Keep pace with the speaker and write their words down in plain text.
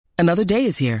Another day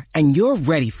is here, and you're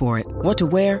ready for it. What to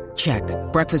wear? Check.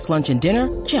 Breakfast, lunch, and dinner?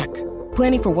 Check.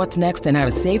 Planning for what's next and how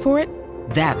to save for it?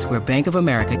 That's where Bank of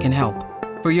America can help.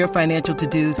 For your financial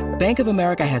to-dos, Bank of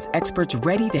America has experts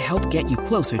ready to help get you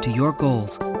closer to your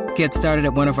goals. Get started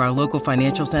at one of our local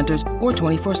financial centers or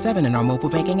 24/7 in our mobile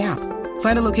banking app.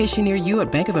 Find a location near you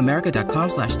at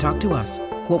bankofamerica.com/talktous.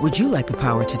 What would you like the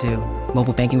power to do?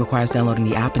 Mobile banking requires downloading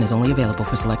the app and is only available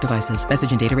for select devices.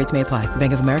 Message and data rates may apply.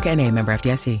 Bank of America N.A., member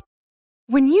FDIC.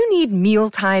 When you need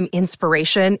mealtime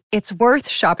inspiration, it's worth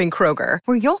shopping Kroger,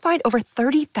 where you'll find over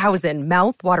 30,000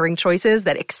 mouth-watering choices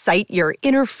that excite your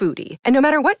inner foodie. And no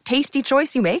matter what tasty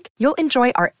choice you make, you'll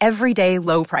enjoy our everyday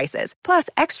low prices, plus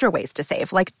extra ways to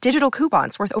save, like digital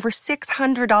coupons worth over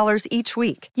 $600 each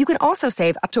week. You can also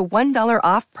save up to $1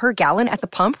 off per gallon at the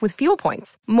pump with fuel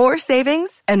points. More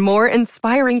savings and more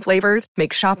inspiring flavors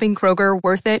make shopping Kroger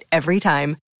worth it every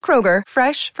time. Kroger,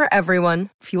 fresh for everyone.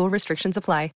 Fuel restrictions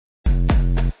apply.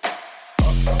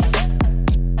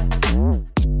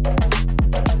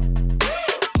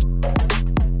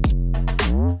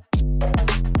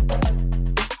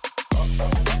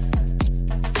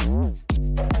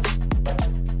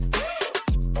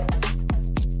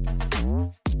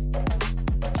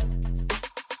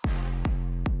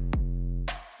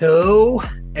 Hello,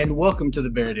 and welcome to the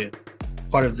Bear Den,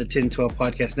 part of the 1012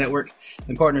 Podcast Network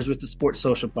and partners with the Sports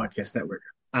Social Podcast Network.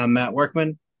 I'm Matt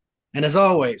Workman, and as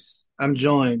always, I'm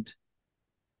joined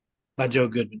by Joe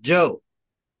Goodman. Joe,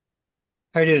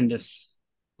 how are you doing this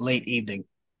late evening?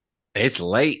 It's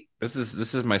late. This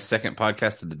is my second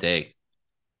podcast of the day.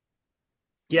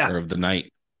 Yeah. Or of the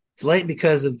night. It's late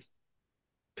because of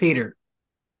Peter.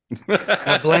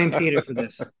 I blame Peter for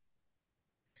this.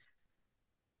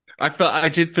 I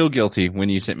did feel guilty when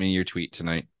you sent me your tweet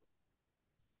tonight.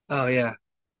 Oh, yeah.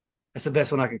 That's the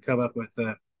best one I could come up with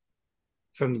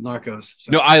from the Narcos.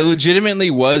 So. No, I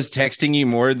legitimately was texting you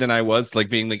more than I was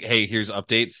like being like, hey, here's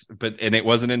updates. And it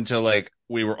wasn't until like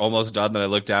we were almost done that I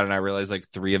looked down and I realized like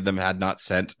 3 of them had not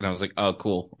sent. And I was like, oh,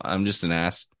 cool. I'm just an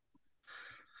ass.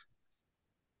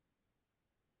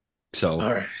 So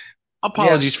all right.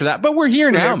 Apologies for that. But we're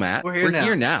here now, Matt. We're here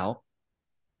now. now.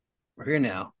 We're here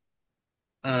now.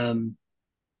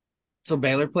 So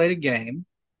Baylor played a game.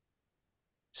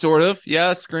 Sort of.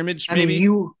 Yeah, scrimmage I maybe.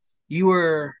 mean, you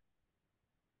were,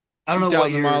 I don't know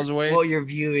what miles away. What your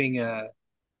viewing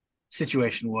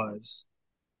situation was.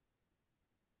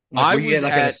 I were you was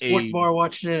at a sports bar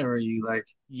watching it, or are you like?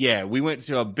 Yeah, we went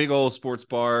to a big old sports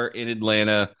bar in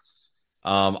Atlanta.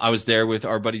 I was there with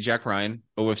our buddy Jack Ryan,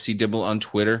 OFC Dibble on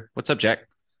Twitter. What's up, Jack?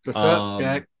 What's up,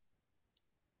 Jack?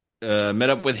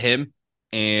 Met up with him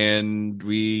and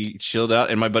we chilled out.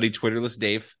 And my buddy Twitterless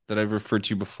Dave, that I've referred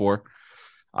to before,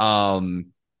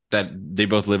 that they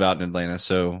both live out in Atlanta.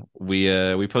 So we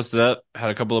posted up, had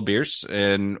a couple of beers,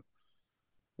 and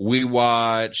we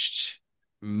watched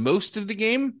most of the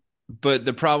game. But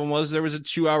the problem was there was a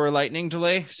 2-hour lightning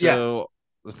delay. So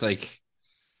like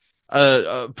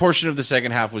a portion of the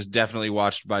second half was definitely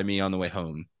watched by me on the way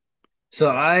home. So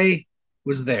I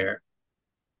was there,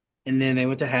 and then they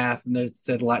went to half, and they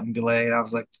said lightning delay, and I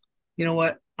was like, you know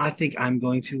what? I think I'm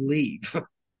going to leave.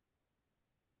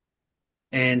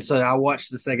 And so I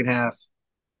watched the second half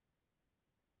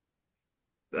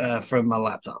from my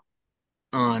laptop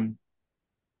on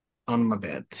my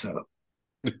bed. So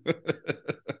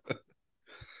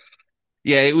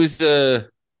yeah, it was an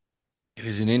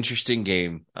interesting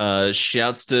game.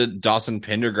 Shouts to Dawson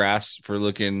Pendergrass for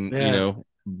looking,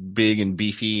 big and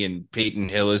beefy, and Peyton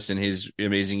Hillis in his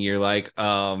amazing year.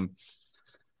 But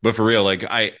for real,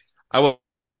 I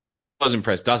was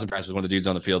impressed. Dawson Pendergrass was one of the dudes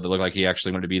on the field that looked like he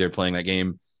actually wanted to be there playing that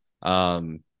game.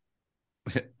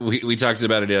 We talked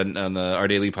about it on our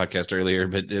daily podcast earlier,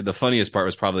 but the funniest part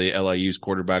was probably LIU's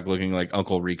quarterback looking like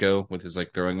Uncle Rico with his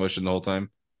throwing motion the whole time.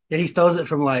 Yeah, he throws it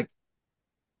from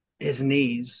his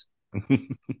knees. I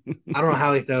don't know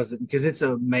how he throws it because it's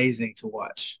amazing to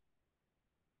watch.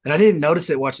 And I didn't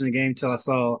notice it watching the game until I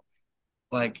saw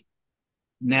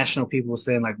national people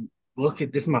saying look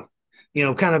at this, kind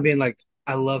of being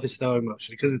I love his throwing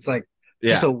motion because it's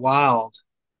just a wild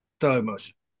throwing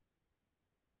motion.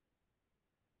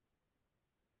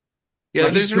 Yeah,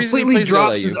 there's he a reason he completely plays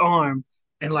drops LIU. his arm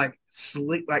and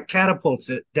catapults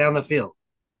it down the field.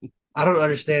 I don't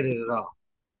understand it at all.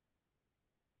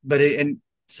 But it didn't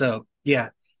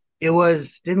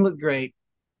look great.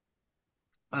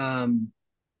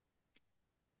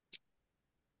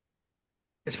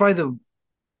 It's probably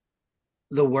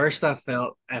the worst I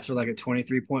felt after a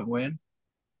 23-point win.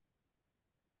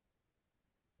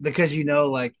 Because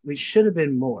we should have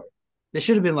been more. There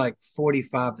should have been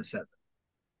 45-7.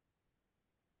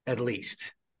 At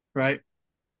least. Right?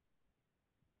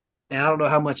 And I don't know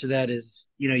how much of that is,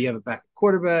 you have a backup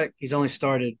quarterback. He's only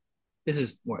started. This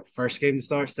is what, first game to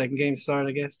start, second game to start,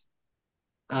 I guess.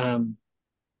 Um,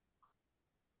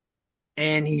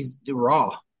 and he's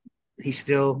raw. He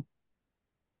still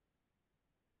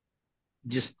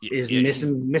just is Yeah,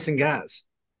 missing guys.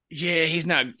 he's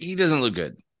not. He doesn't look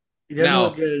good He doesn't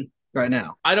look now. good right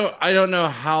now. I don't know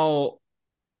how.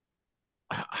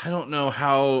 I don't know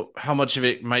how much of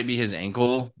it might be his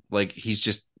ankle. Like he's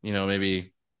just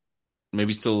maybe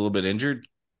still a little bit injured,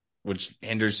 which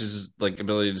hinders his like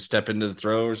ability to step into the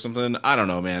throw or something. I don't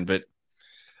know, man, but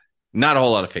not a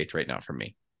whole lot of faith right now from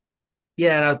me.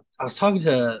 Yeah, and I was talking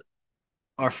to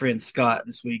our friend Scott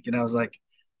this week, and I was like,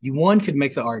 one could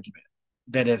make the argument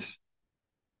that if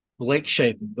Blake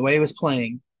Shapen, the way he was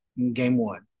playing in game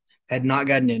one, had not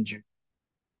gotten injured,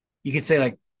 you could say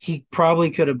like he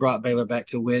probably could have brought Baylor back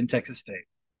to win Texas State.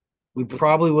 We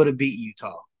probably would have beat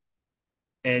Utah.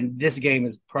 And this game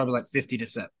is probably like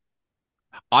 50-7.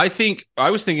 I think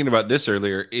I was thinking about this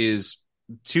earlier. Is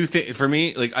two things for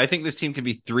me. Like I think this team could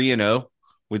be 3-0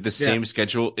 with the Yeah. same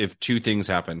schedule if two things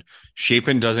happen.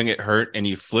 Shapen doesn't get hurt, and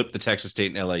you flip the Texas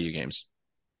State and LIU games.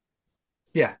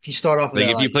 Yeah. If you start off with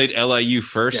Like if you LIU. played LIU Yeah.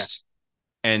 first,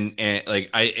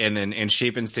 and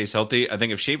Shapen stays healthy, I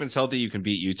think if Shapen's healthy, you can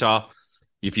beat Utah.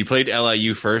 If you played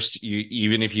LIU first, you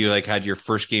even if you like had your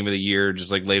first game of the year,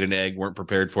 just like laid an egg, weren't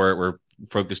prepared for it, were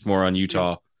focused more on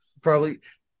Utah. Probably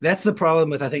that's the problem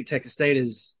with I think Texas State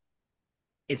is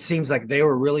it seems like they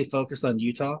were really focused on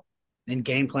Utah and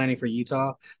game planning for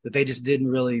Utah, that they just didn't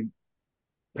really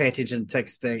pay attention to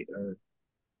Texas State or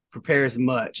prepare as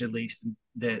much at least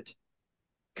that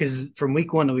because from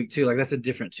week one to week two, like that's a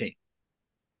different team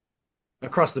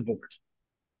across the board.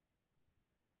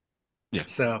 Yeah.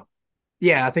 So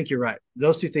yeah, I think you're right.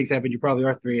 Those two things happen. You probably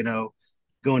are 3-0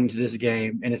 going into this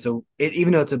game, and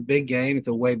even though it's a big game, it's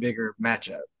a way bigger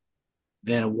matchup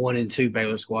than a 1-2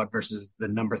 Baylor squad versus the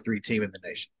number 3 team in the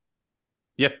nation.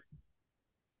 Yep.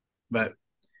 But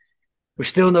we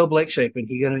still know Blake Shapen.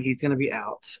 He's gonna be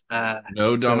out.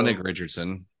 No So Dominic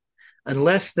Richardson.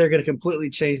 unless they're gonna completely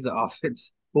change the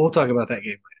offense, we'll talk about that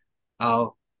game later.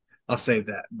 I'll save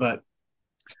that. But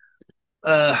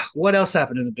what else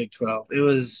happened in the Big 12? It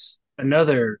was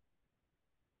another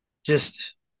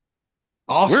just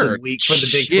We're a awesome week for the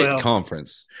Big shit 12.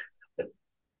 conference.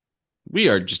 We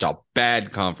are just a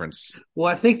bad conference.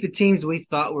 Well, I think the teams we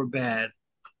thought were bad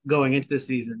going into the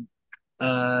season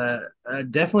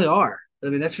definitely are. I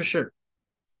mean, that's for sure.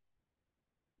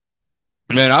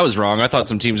 Man, I was wrong. I thought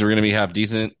some teams were going to be half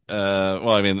decent.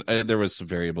 Well, I mean, there was some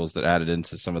variables that added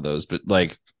into some of those, but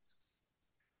like,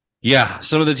 yeah,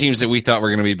 some of the teams that we thought were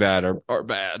going to be bad are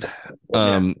bad.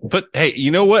 But hey,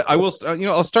 you know what? I will.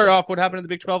 I'll start off what happened in the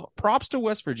Big 12. Props to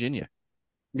West Virginia.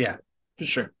 Yeah, for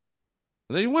sure.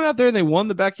 They went out there and they won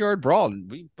the backyard brawl.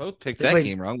 And we both picked that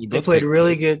game wrong. They played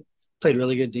really good. Played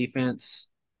really good defense.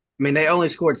 I mean, they only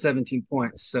scored 17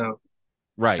 points, so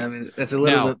right. I mean that's a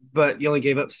little bit, but you only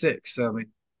gave up 6. So I mean,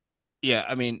 yeah,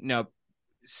 I mean now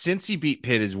since he beat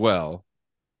Pitt as well,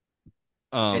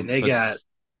 and they got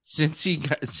since he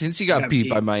got beat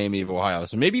by Miami of Ohio,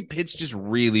 so maybe Pitt's just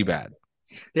really bad.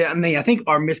 Yeah, I mean, I think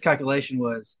our miscalculation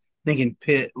was thinking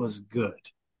Pitt was good.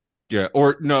 Yeah,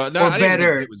 or no, or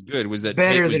better. It was good. Was that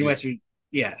better than Western?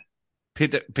 Yeah,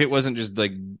 Pitt wasn't just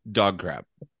like dog crap.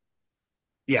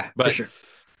 Yeah, but for sure.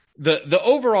 The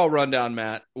overall rundown,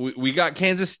 Matt, we got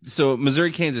Kansas. So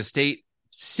Missouri, Kansas State,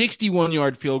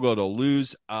 61-yard field goal to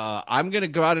lose. I'm going to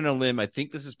go out on a limb. I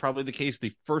think this is probably the case.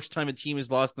 The first time a team has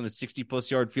lost on a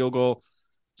 60-plus yard field goal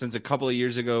since a couple of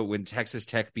years ago when Texas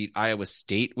Tech beat Iowa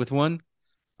State with one.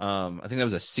 I think that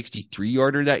was a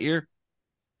 63-yarder that year.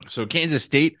 So Kansas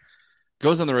State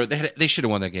goes on the road. They should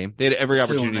have won that game. They had every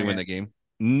opportunity to win that game.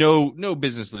 No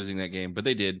business losing that game, but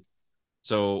they did.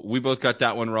 So we both got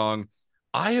that one wrong.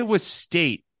 Iowa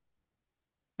State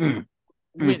went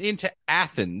into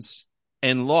Athens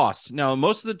and lost. Now,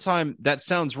 most of the time that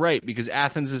sounds right because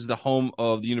Athens is the home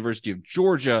of the University of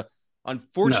Georgia.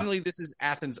 Unfortunately, this is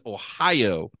Athens,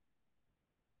 Ohio.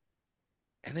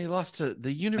 And they lost to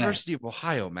the University of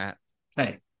Ohio, Matt.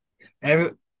 Hey,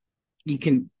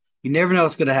 you never know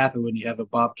what's going to happen when you have a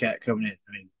Bobcat coming in.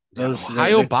 I mean, those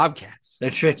Ohio Bobcats. They're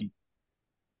tricky.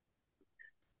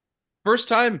 First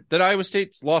time that Iowa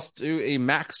State's lost to a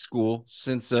MAC school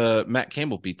since Matt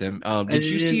Campbell beat them. Did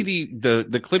you see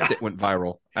the clip that went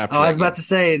viral after? I was about to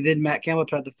say, then Matt Campbell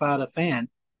tried to fight a fan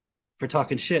for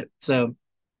talking shit. So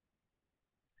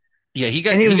yeah, he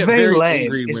got very lame.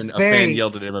 Angry when a fan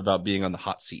yelled at him about being on the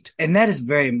hot seat. And that is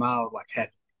very mild, like heck.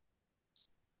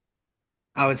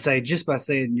 I would say just by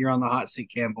saying you're on the hot seat,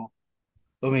 Campbell.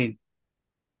 I mean,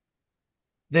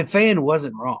 the fan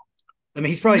wasn't wrong. I mean,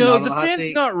 he's probably No, not on the the hot fan's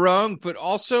seat. not wrong, but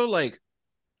also like,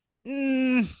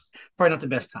 Probably not the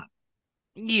best time.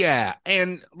 yeah,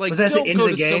 and Was like, that at the don't end of go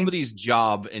the to game? somebody's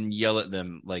job and yell at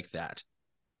them like that.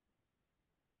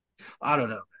 I don't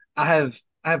know. I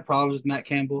have problems with Matt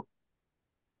Campbell,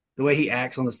 the way he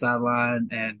acts on the sideline,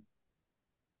 and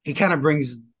he kind of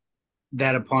brings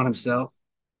that upon himself.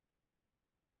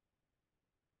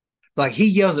 Like he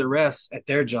yells at refs at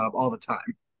their job all the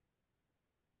time.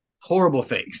 Horrible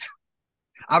things.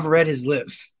 I've read his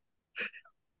lips.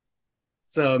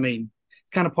 So I mean,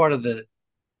 it's kind of part of the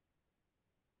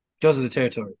goes with the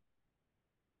territory.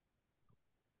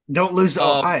 Don't lose to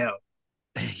Um, Ohio.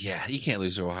 yeah, you can't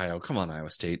lose to Ohio. Come on, Iowa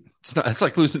State. It's not. It's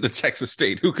like losing to Texas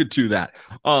State. Who could do that?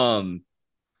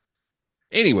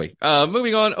 Anyway,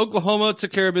 moving on. Oklahoma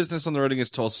took care of business on the road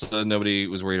against Tulsa. Nobody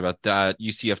was worried about that.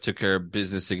 UCF took care of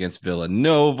business against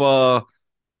Villanova.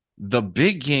 The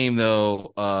big game,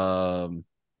 though,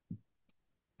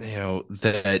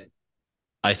 that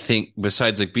I think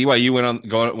besides like BYU went on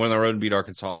the road and beat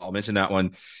Arkansas. I'll mention that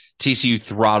one. TCU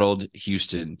throttled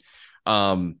Houston.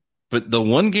 But the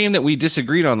one game that we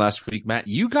disagreed on last week, Matt,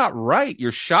 you got right.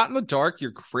 Your shot in the dark,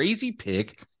 your crazy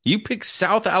pick. You picked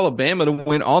South Alabama to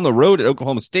win on the road at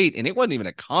Oklahoma State, and it wasn't even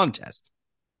a contest.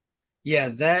 Yeah,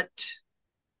 that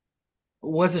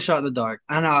was a shot in the dark.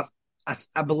 I know.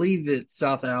 I believe that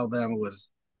South Alabama was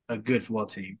a good football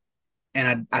team,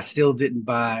 and I still didn't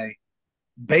buy,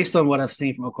 based on what I've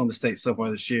seen from Oklahoma State so far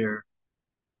this year,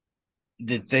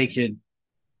 that they could.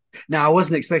 Now, I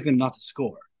wasn't expecting them not to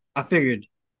score. I figured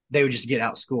they would just get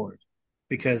outscored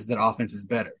because their offense is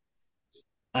better.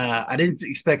 I didn't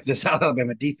expect the South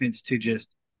Alabama defense to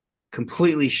just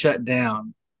completely shut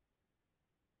down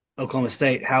Oklahoma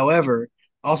State. However,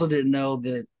 also didn't know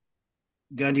that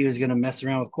Gundy was going to mess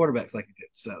around with quarterbacks like he did.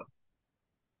 So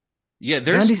Yeah,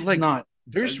 Gundy's not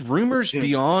there's rumors good.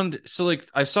 beyond. So like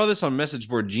I saw this on Message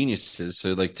Board Geniuses,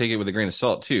 so like take it with a grain of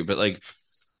salt too. But like,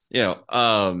 you know,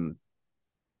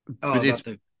 Oh, but it's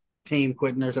about the team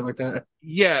quitting or something like that.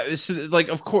 yeah, it's like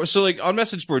of course. So like on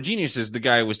Message Board Geniuses, the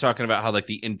guy was talking about how like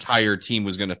the entire team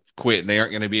was going to quit and they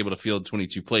aren't going to be able to field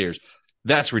 22 players.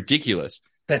 That's ridiculous.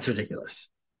 That's ridiculous.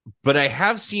 But I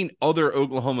have seen other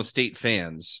Oklahoma State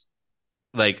fans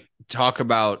like talk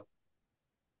about,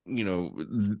 you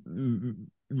know,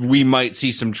 we might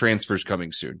see some transfers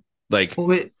coming soon. Like,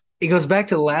 Well, it goes back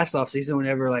to the last offseason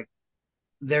whenever like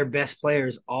their best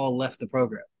players all left the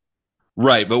program.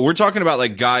 right. But we're talking about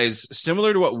like guys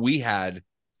similar to what we had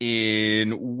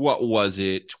in what was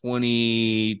it,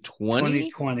 2020?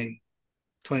 2020.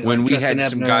 When like we Justin had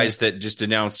some Ebner. guys that just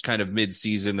announced kind of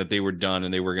mid-season that they were done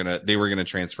and they were gonna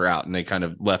transfer out and they kind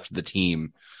of left the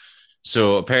team.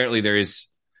 So apparently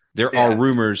there are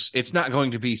rumors. It's not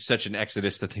going to be such an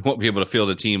exodus that they won't be able to field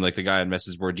a team like the guy on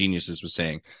Message Board Geniuses was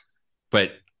saying.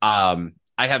 But I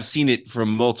have seen it from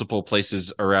multiple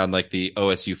places around like the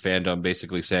OSU fandom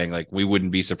basically saying like we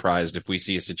wouldn't be surprised if we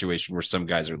see a situation where some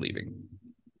guys are leaving.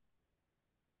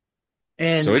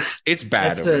 And So it's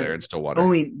bad over there in Stillwater.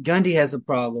 Only Gundy has a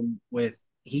problem with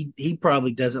he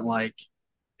probably doesn't like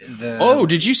the Oh,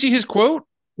 did you see his quote?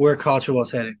 where college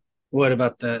football's heading. What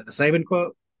about the Saban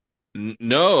quote?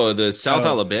 No, the South Oh.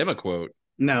 Alabama quote.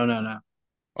 No.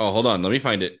 Oh, hold on. Let me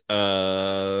find it.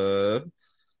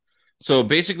 So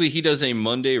basically he does a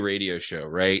Monday radio show,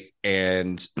 right?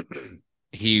 And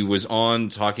he was on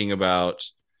talking about,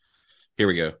 here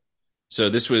we go. So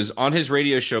this was on his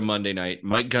radio show Monday night.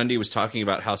 Mike Gundy was talking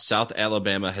about how South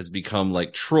Alabama has become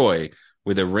like Troy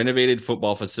with a renovated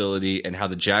football facility and how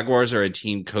the Jaguars are a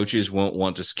team coaches won't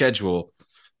want to schedule.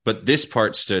 But this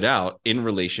part stood out in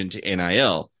relation to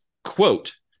NIL.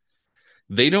 Quote,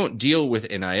 they don't deal with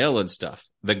NIL and stuff.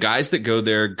 The guys that go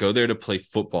there to play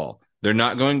football. They're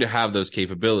not going to have those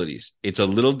capabilities. It's a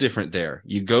little different there.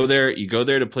 You go there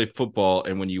to play football,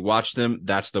 and when you watch them,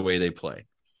 that's the way they play.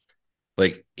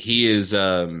 Like he is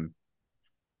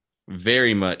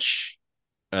very much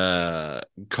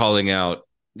calling out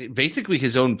basically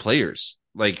his own players.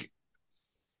 Like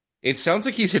it sounds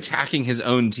like he's attacking his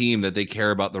own team that they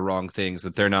care about the wrong things,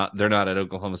 that they're not at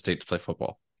Oklahoma State to play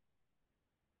football.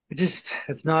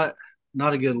 It's not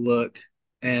a good look.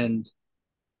 And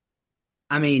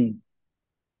I mean,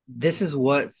 this is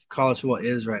what college football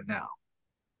is right now.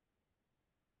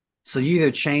 So you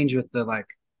either change with the like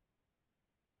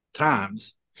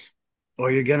times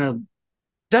or you're gonna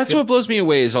That's what blows me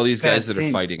away is all these guys bad that are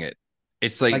teams. fighting it.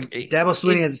 It's like Dabo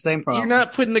Swinney has the same problem. You're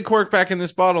not putting the cork back in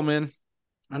this bottle, man.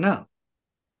 I know.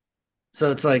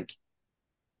 So it's like,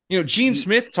 You know, Gene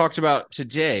Smith talked about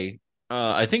today.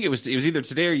 I think it was either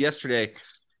today or yesterday,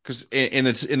 because in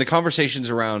the conversations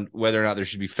around whether or not there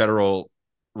should be federal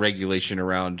regulation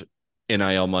around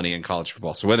NIL money in college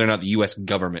football. So whether or not the U.S.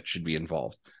 government should be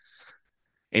involved.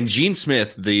 And Gene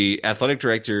Smith, the athletic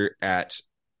director at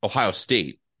Ohio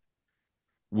State,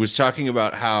 was talking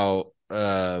about how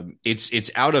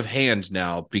it's out of hand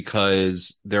now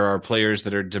because there are players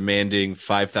that are demanding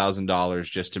 $5,000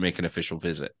 just to make an official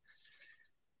visit.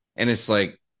 And it's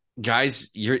like, guys,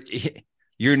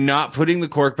 you're not putting the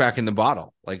cork back in the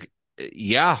bottle. Like,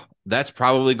 yeah, that's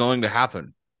probably going to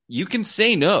happen. You can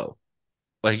say no.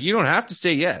 Like, you don't have to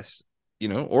say yes,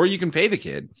 or you can pay the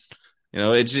kid.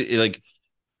 It's like,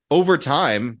 over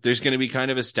time, there's going to be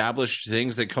kind of established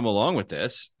things that come along with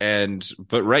this.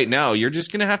 But right now, you're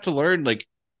just going to have to learn, like,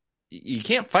 you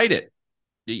can't fight it.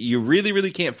 You really,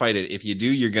 really can't fight it. If you do,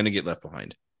 you're going to get left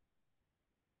behind.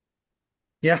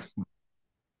 Yeah.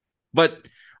 But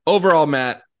overall,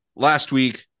 Matt, last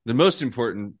week, the most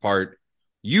important part,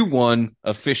 you won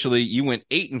officially. You went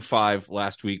 8-5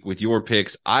 last week with your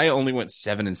picks. I only went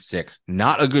 7-6.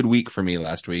 Not a good week for me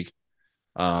last week.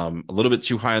 A little bit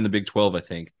too high on the Big 12, I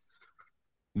think.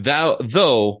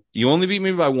 Though you only beat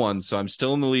me by 1, so I'm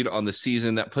still in the lead on the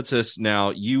season. That puts us now,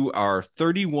 you are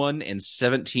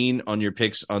 31-17 on your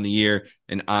picks on the year,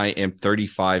 and I am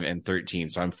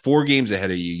 35-13. So I'm 4 games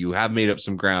ahead of you. You have made up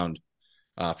some ground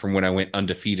from when I went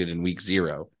undefeated in week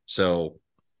 0. So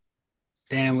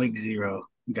damn, week 0.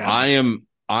 I am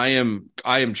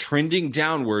trending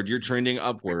downward. You're trending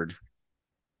upward.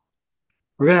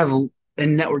 We're gonna have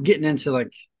and now we're getting into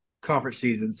like conference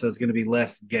season, so it's gonna be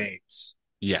less games.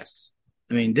 Yes.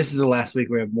 I mean, this is the last week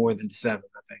we have more than 7,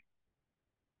 I think.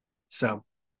 So,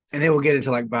 and then we'll get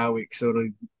into like bye week, so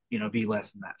it'll be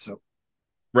less than that. So,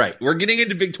 right, we're getting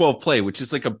into Big 12 play, which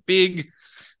is like a big,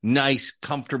 nice,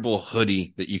 comfortable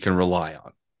hoodie that you can rely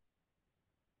on.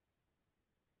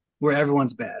 Where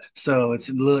everyone's bad, so it's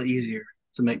a little easier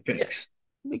to make picks.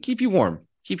 Yeah. They keep you warm,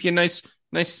 keep you nice,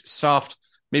 soft,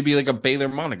 maybe like a Baylor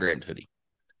monogrammed hoodie.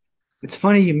 It's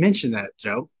funny you mentioned that,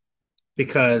 Joe,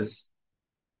 because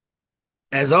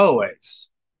as always,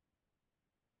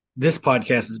 this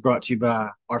podcast is brought to you by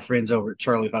our friends over at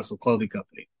Charlie Hustle Clothing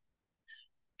Company.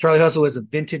 Charlie Hustle is a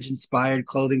vintage-inspired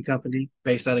clothing company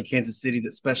based out of Kansas City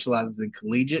that specializes in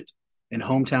collegiate and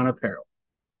hometown apparel.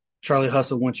 Charlie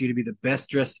Hustle wants you to be the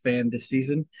best-dressed fan this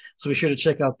season, so be sure to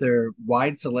check out their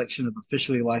wide selection of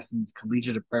officially licensed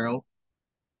collegiate apparel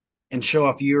and show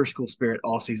off your school spirit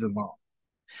all season long.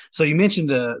 So you mentioned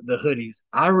the hoodies.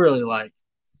 I really like.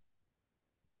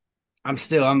 I'm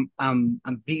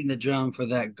beating the drum for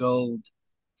that gold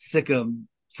Sikkim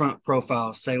front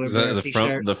profile Sailor Bear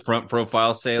t-shirt. The front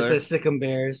profile Sailor. It says Sikkim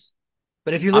Bears.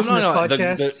 But if you're listening to this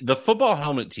podcast, the football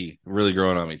helmet tee really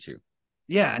growing on me too.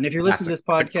 Yeah, and if you're listening to this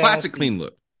podcast, classic clean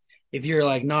look. If you're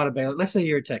like not a Baylor, let's say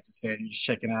you're a Texas fan, you're just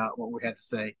checking out what we have to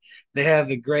say. They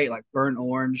have a great like burnt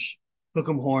orange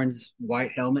Hook'em Horns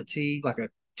white helmet tee, like a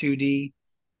 2D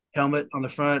helmet on the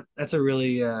front. That's a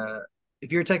really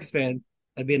if you're a Texas fan,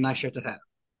 that'd be a nice shirt to have.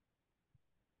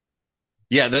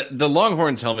 Yeah, the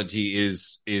Longhorns helmet tee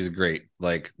is great.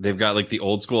 Like they've got like the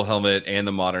old school helmet and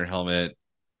the modern helmet.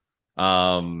 They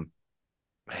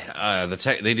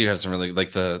do have some really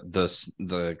like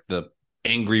the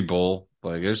Angry Bull.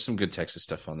 Like there's some good Texas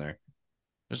stuff on there.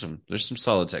 There's some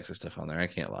solid Texas stuff on there. I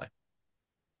can't lie.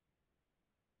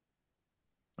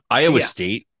 Iowa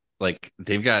State, like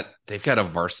they've got a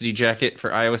varsity jacket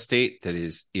for Iowa State that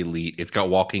is elite. It's got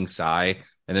walking Cy,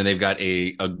 and then they've got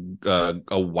a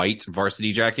white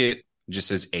varsity jacket. It just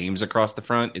says Ames across the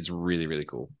front. It's really, really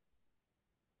cool.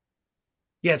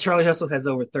 Yeah, Charlie Hustle has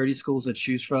over 30 schools to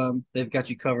choose from. They've got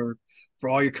you covered for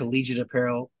all your collegiate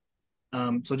apparel.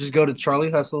 So just go to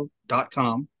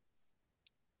charliehustle.com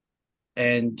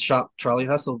and shop Charlie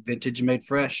Hustle Vintage Made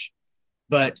Fresh.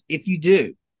 But if you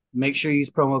do, make sure you use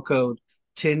promo code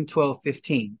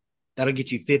 101215. That'll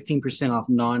get you 15% off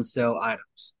non-sale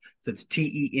items. So it's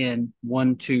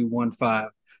TEN1215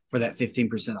 for that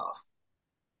 15% off.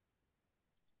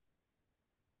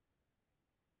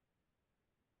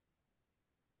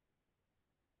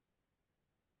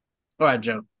 All right,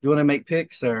 Joe. Do you want to make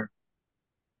picks or?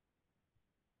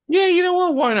 Yeah, you know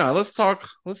what? Why not? Let's talk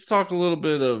a little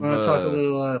bit of. Want to talk a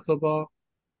little football?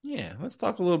 Yeah, let's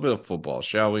talk a little bit of football,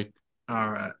 shall we?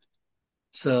 All right.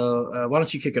 So why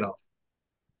don't you kick it off?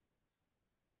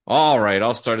 All right,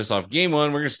 I'll start us off. Game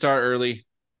 1, we're going to start early.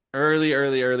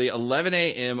 11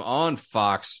 a.m. on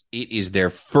Fox. It is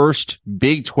their first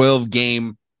Big 12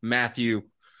 game, Matthew.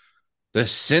 The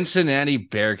Cincinnati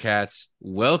Bearcats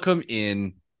welcome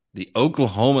in the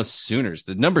Oklahoma Sooners,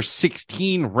 the number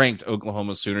 16 ranked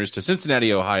Oklahoma Sooners, to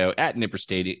Cincinnati, Ohio at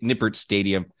Nippert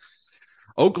Stadium.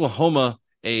 Oklahoma,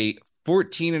 a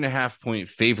 14.5 point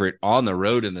favorite on the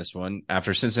road in this one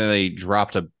after Cincinnati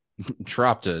dropped a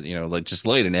dropped just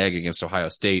laid an egg against Ohio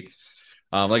State.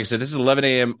 Like I said, this is 11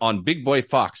 a.m. on Big Boy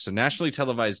Fox, so nationally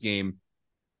televised game.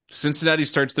 Cincinnati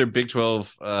starts their Big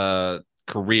 12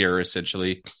 career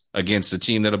essentially against a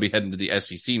team that'll be heading to the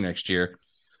SEC next year.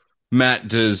 Matt,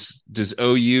 does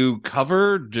OU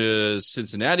cover? Does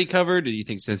Cincinnati cover? Do you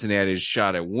think Cincinnati is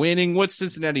shot at winning? What's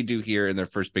Cincinnati do here in their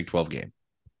first Big 12 game?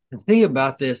 The thing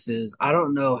about this is I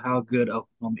don't know how good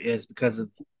Oklahoma is because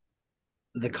of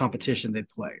the competition they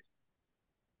played.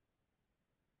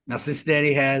 Now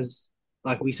Cincinnati has,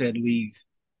 like we said,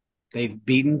 they've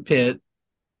beaten Pitt,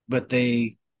 but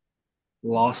they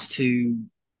lost to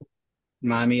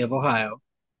Miami of Ohio.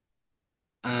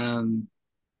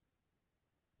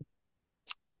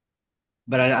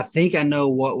 But I think I know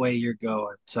what way you're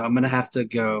going, so I'm gonna have to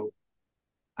go.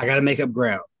 I got to make up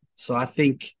ground. So I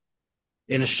think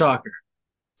in a shocker,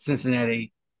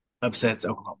 Cincinnati upsets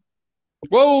Oklahoma.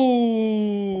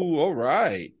 Whoa! All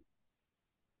right.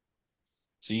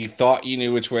 So you thought you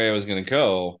knew which way I was going to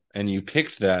go, and you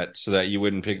picked that so that you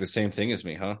wouldn't pick the same thing as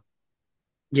me, huh?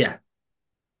 Yeah.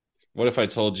 What if I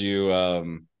told you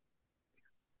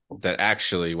that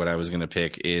actually what I was going to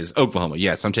pick is Oklahoma?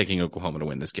 Yes, I'm taking Oklahoma to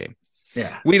win this game.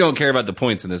 Yeah. We don't care about the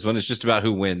points in this one. It's just about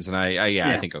who wins, and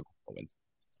I think Oklahoma wins.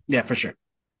 Yeah, for sure.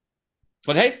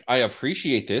 But hey, I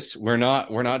appreciate this. We're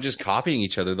not just copying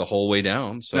each other the whole way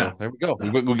down. So There we go.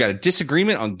 We got a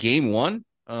disagreement on game one.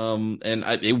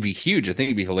 It would be huge. I think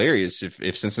it'd be hilarious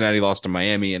if Cincinnati lost to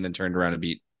Miami and then turned around and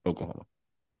beat Oklahoma.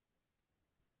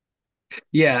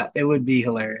 Yeah, it would be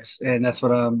hilarious, and that's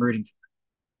what I'm rooting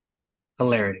for.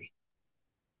 Hilarity.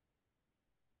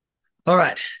 All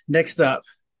right, next up,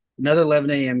 another 11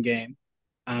 a.m. game.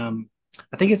 I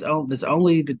think it's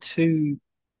only the two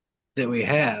that we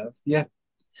have. Yeah.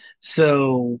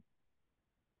 So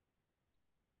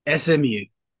SMU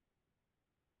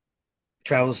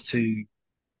travels to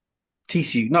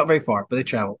TCU, not very far, but they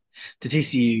travel to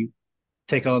TCU,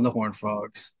 take on the Horned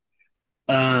Frogs.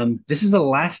 This is the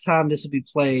last time this will be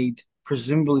played,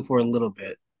 presumably for a little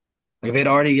bit. Like they'd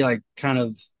already TCU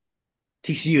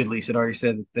at least had already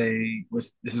said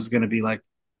that this is going to be like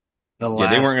the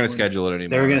last. Yeah, they weren't going to schedule it anymore.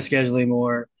 They were going to schedule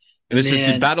anymore. And this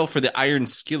is the battle for the Iron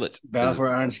Skillet. Battle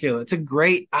for Iron Skillet.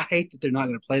 I hate that they're not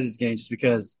going to play this game just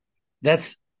because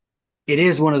it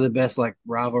is one of the best like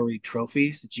rivalry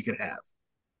trophies that you could have.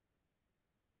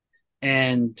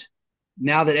 And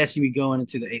now that SMU going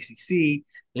into the ACC,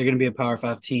 they're going to be a Power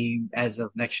 5 team as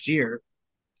of next year.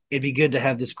 It'd be good to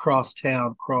have this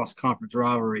cross-town, cross-conference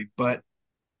rivalry, but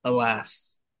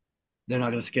alas, they're not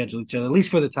going to schedule each other, at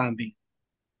least for the time being.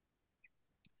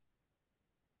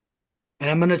 And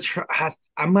I'm going to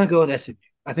go with SMU.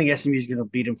 I think SMU is going to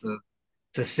beat them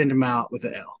to send them out with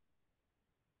an L.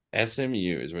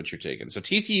 SMU is what you're taking. So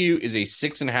TCU is a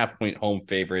 6.5-point home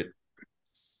favorite.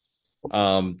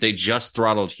 They just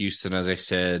throttled Houston, as I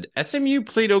said. SMU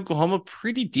played Oklahoma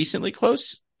pretty decently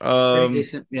close. Pretty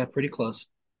decent. Yeah, pretty close.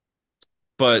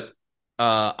 But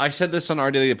I said this on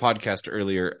our daily podcast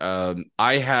earlier.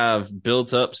 I have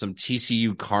built up some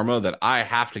TCU karma that I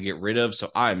have to get rid of,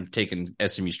 so I'm taking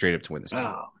SMU straight up to win this game.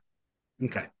 Oh,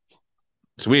 okay.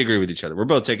 So we agree with each other. We're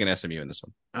both taking SMU in this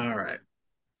one. All right.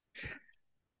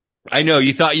 I know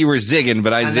you thought you were zigging,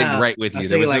 but I zigged right with you.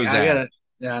 There was no zag.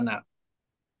 Yeah, I know.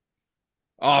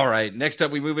 All right. Next up,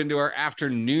 we move into our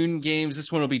afternoon games.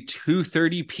 This one will be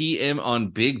 2:30 p.m. on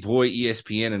Big Boy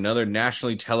ESPN, another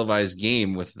nationally televised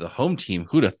game with the home team.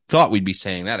 Who'd have thought we'd be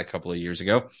saying that a couple of years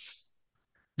ago?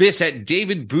 This at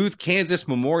David Booth, Kansas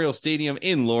Memorial Stadium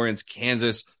in Lawrence,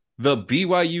 Kansas. The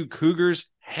BYU Cougars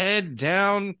head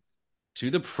down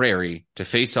to the Prairie to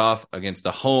face off against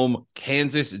the home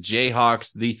Kansas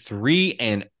Jayhawks, the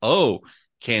 3-0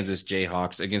 Kansas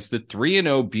Jayhawks against the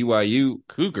 3-0 BYU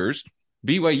Cougars.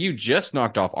 BYU just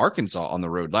knocked off Arkansas on the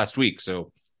road last week.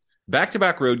 So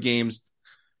back-to-back road games.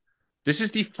 This is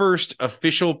the first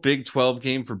official Big 12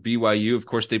 game for BYU. Of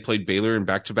course, they played Baylor in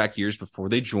back-to-back years before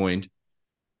they joined.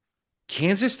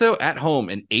 Kansas, though, at home,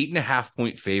 an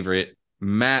 8.5-point favorite.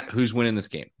 Matt, who's winning this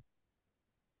game?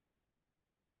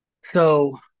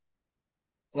 So,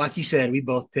 like you said, we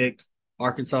both picked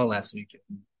Arkansas last week,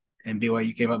 and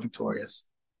BYU came out victorious.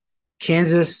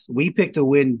 Kansas, we picked to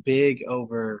win big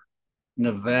over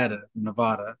Nevada,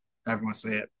 however you want to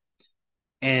say it.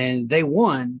 And they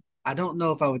won. I don't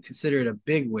know if I would consider it a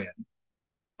big win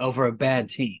over a bad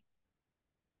team.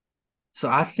 So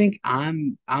I think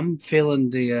I'm feeling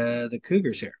the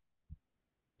Cougars here.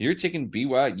 You're taking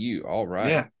BYU. All right.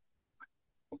 Yeah.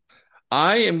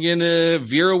 I am going to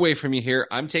veer away from you here.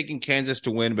 I'm taking Kansas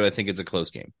to win, but I think it's a close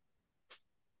game.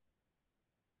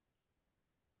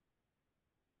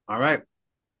 All right.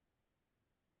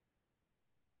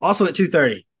 Also at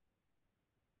 2:30,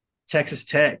 Texas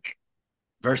Tech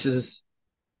versus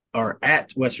or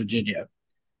at West Virginia.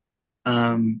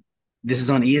 Um, this is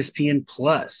on ESPN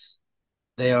Plus.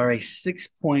 They are a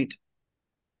 6-point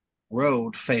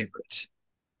road favorite.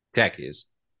 Tech is.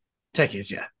 Tech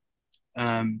is, yeah.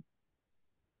 Um,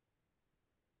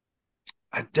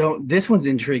 I don't. This one's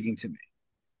intriguing to me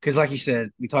because, like you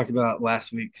said, we talked about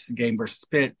last week's game versus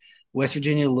Pitt. West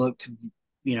Virginia looked,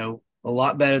 a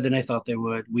lot better than I thought they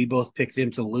would. We both picked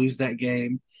them to lose that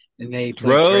game, and they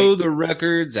played Throw great. the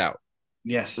records out.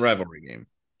 Yes, Rivalry game.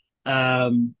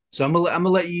 So I'm gonna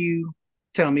let you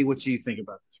tell me what you think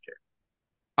about this game.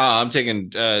 I'm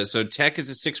taking so Tech is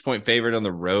a 6-point favorite on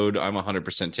the road. I'm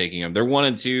 100% taking them. They're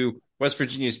 1-2. West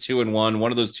Virginia's 2-1.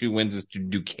 One of those two wins is to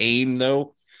Duquesne,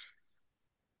 though.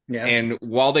 Yeah, And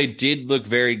while they did look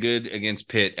very good against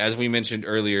Pitt, as we mentioned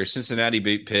earlier, Cincinnati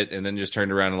beat Pitt and then just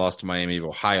turned around and lost to Miami of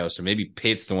Ohio. So maybe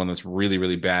Pitt's the one that's really,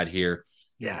 really bad here.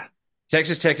 yeah.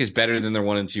 Texas Tech is better than their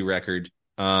 1-2 record.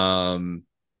 I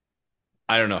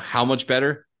don't know how much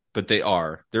better, but they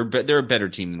are. They're a better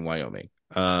team than Wyoming.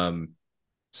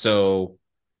 So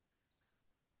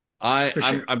I'm going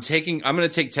to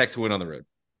take Tech to win on the road.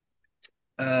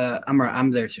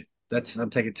 I'm there too. I'm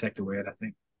taking Tech to win. I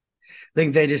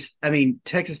think they just. I mean,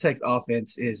 Texas Tech's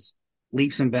offense is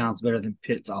leaps and bounds better than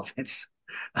Pitt's offense.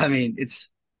 I mean,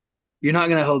 you're not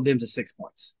going to hold them to 6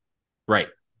 points. Right.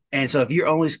 And so if you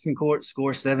only can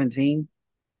score 17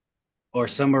 or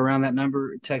somewhere around that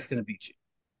number, Tech's going to beat you.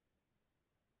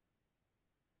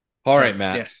 All right,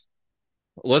 Matt. Yeah.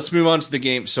 Let's move on to the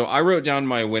game. So I wrote down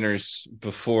my winners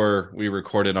before we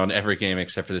recorded on every game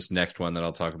except for this next one that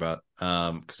I'll talk about.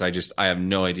 Because I have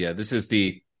no idea. This is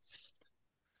the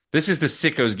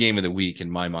sickos game of the week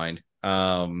in my mind.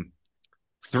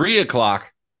 3:00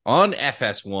 on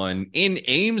FS1 in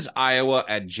Ames, Iowa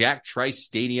at Jack Trice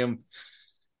Stadium.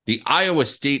 The Iowa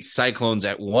State Cyclones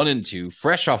at 1-2,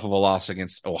 fresh off of a loss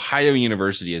against Ohio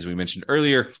University, as we mentioned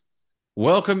earlier.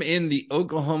 Welcome in the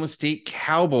Oklahoma State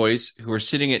Cowboys, who are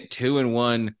sitting at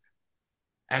 2-1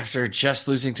 after just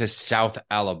losing to South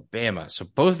Alabama. So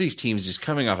both of these teams just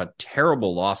coming off of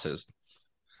terrible losses.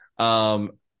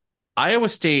 Iowa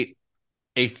State,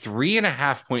 a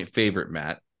 3.5-point favorite,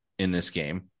 Matt, in this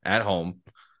game at home.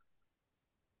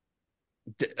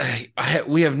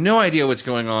 We have no idea what's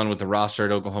going on with the roster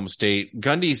at Oklahoma State.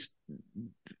 Gundy's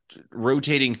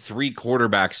rotating 3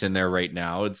 quarterbacks in there right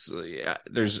now.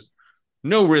 There's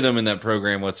no rhythm in that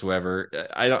program whatsoever.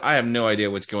 I have no idea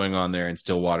what's going on there in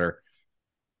Stillwater.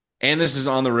 And this is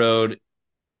on the road.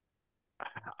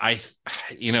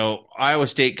 Iowa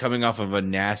State coming off of a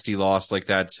nasty loss like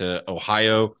that to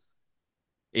Ohio.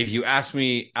 If you ask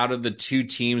me, out of the two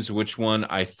teams, which one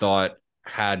I thought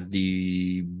had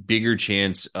the bigger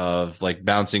chance of like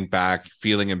bouncing back,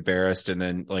 feeling embarrassed, and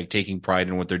then like taking pride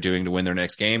in what they're doing to win their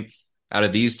next game, out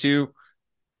of these two,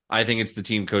 I think it's the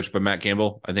team coached by Matt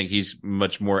Campbell. I think he's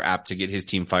much more apt to get his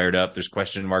team fired up. There's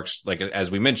question marks, like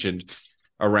as we mentioned,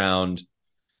 around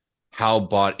how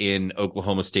bought in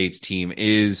Oklahoma State's team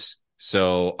is.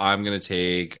 So I'm going to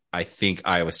take, I think,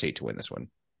 Iowa State to win this one.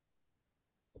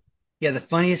 Yeah, the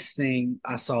funniest thing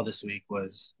I saw this week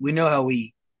was, we know how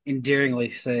we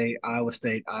endearingly say Iowa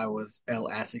State, Iowa's El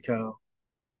Assico,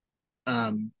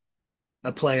 a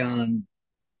play on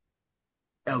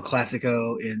El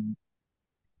Clasico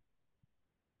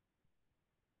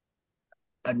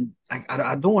I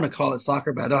don't want to call it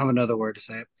soccer, but I don't have another word to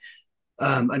say it.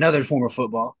 Another form of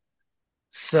football.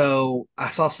 So I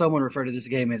saw someone refer to this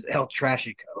game as El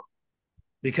Trashico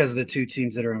because of the two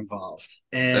teams that are involved.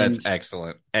 And that's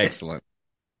excellent. Excellent.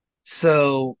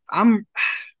 So I'm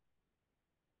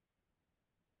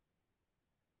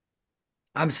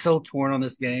so torn on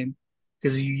this game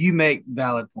because you make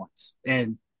valid points,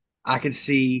 and I could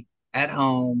see at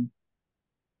home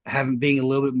being a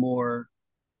little bit more,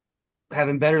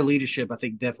 having better leadership. I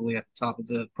think definitely at the top of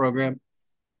the program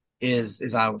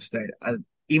is Iowa State.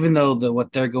 Even though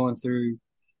what they're going through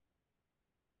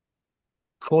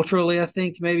culturally, I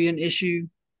think maybe an issue.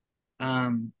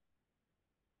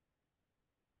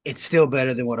 It's still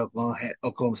better than what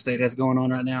Oklahoma State has going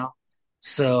on right now.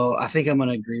 So I think I'm going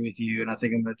to agree with you, and I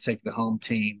think I'm going to take the home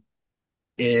team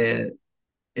in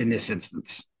this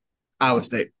instance, Iowa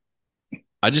State.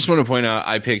 I just want to point out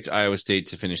I picked Iowa State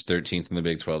to finish 13th in the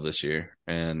Big 12 this year,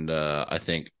 and I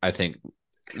think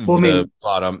the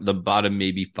bottom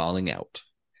may be falling out.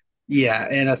 Yeah,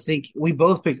 and I think we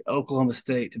both picked Oklahoma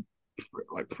State to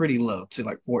like pretty low, to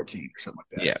like 14 or something like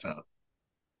that. Yeah. So,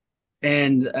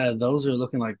 and those are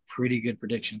looking like pretty good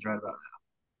predictions right about now.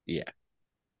 Yeah.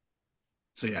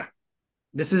 So yeah,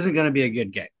 this isn't going to be a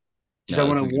good game. Just No, I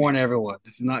this want is to gonna warn everyone.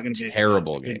 This is not going to be be a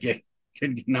terrible a game.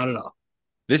 good game. Not at all.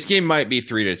 This game might be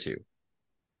 3-2.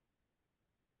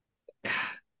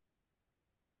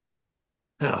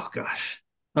 Oh gosh.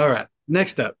 All right.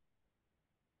 Next up.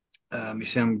 Let me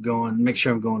see. Make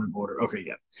sure I'm going in order. Okay,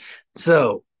 yeah.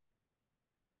 So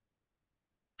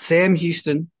Sam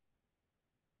Houston,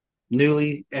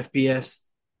 newly FBS,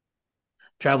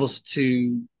 travels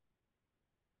to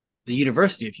the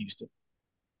University of Houston,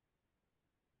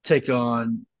 take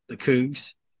on the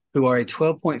Cougs, who are a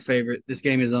 12-point favorite. This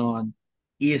game is on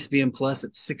ESPN Plus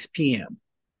at 6 p.m.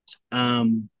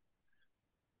 Um,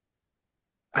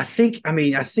 I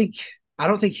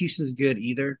don't think Houston's good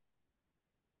either.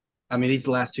 I mean, these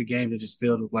last two games are just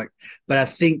filled with but I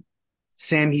think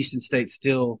Sam Houston State's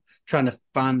still trying to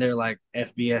find their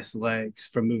FBS legs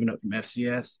from moving up from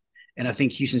FCS, and I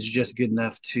think Houston's just good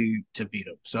enough to beat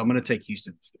them. So I'm going to take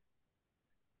Houston instead.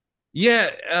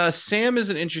 Yeah, Sam is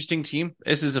an interesting team.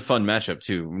 This is a fun matchup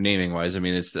too, naming wise. I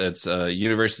mean, it's a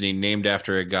university named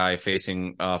after a guy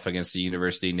facing off against a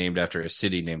university named after a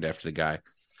city named after the guy.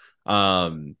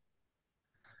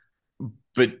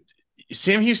 But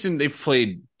Sam Houston, they've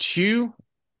played 2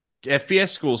 FBS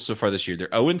schools so far this year. They're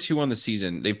 0-2 on the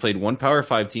season. They played 1 Power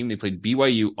 5 team. They played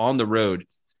BYU on the road.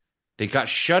 They got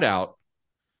shut out,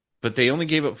 but they only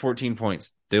gave up 14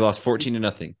 points. They lost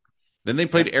 14-0. Then they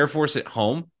played Air Force at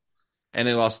home, and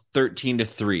they lost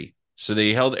 13-3. So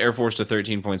they held Air Force to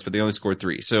 13 points, but they only scored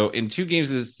 3. So in 2 games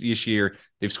this year,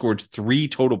 they've scored 3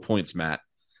 total points, Matt.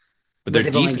 But their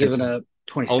defense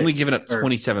only given up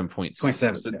 27 points.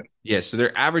 27. So, yeah, so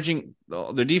their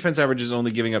defense average is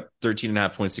only giving up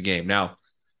 13.5 points a game. Now,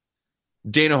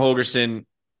 Dana Holgorsen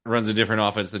runs a different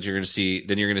offense that you're going to see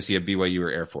a BYU or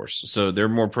Air Force. So they're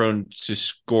more prone to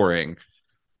scoring.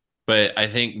 But I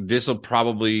think this will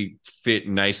probably fit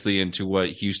nicely into what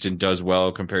Houston does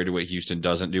well compared to what Houston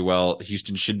doesn't do well.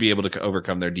 Houston should be able to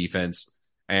overcome their defense,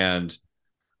 and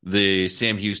the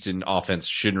Sam Houston offense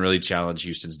shouldn't really challenge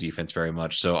Houston's defense very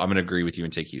much. So I'm going to agree with you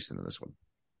and take Houston in this one.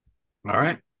 All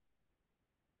right.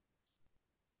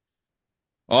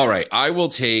 All right. I will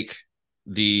take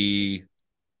the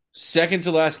second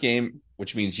to last game,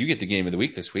 which means you get the game of the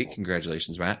week this week.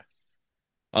 Congratulations, Matt.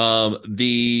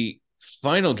 The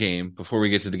final game before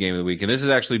we get to the game of the week, and this is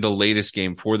actually the latest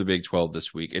game for the Big 12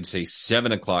 this week. It's a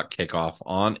 7:00 kickoff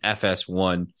on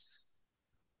FS1.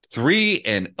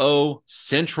 3-0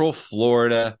 Central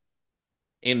Florida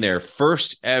in their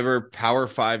first ever Power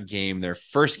 5 game, their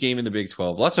first game in the Big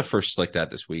 12. Lots of firsts like that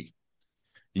this week.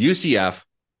 UCF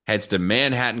heads to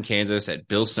Manhattan, Kansas at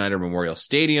Bill Snyder Memorial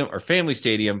Stadium, or Family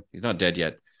Stadium. He's not dead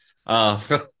yet.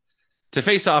 To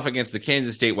face off against the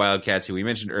Kansas State Wildcats, who we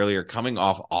mentioned earlier, coming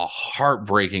off a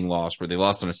heartbreaking loss where they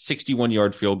lost on a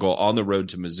 61-yard field goal on the road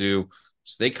to Mizzou.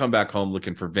 So they come back home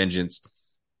looking for vengeance.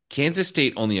 Kansas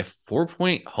State only a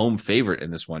 4-point home favorite in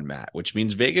this one, Matt, which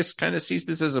means Vegas kind of sees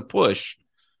this as a push.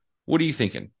 What are you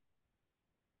thinking?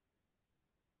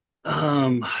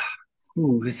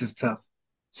 This is tough.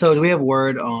 So do we have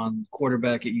word on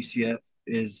quarterback at UCF?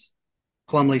 Is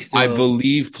Plumlee still? I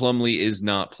believe Plumlee is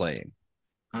not playing.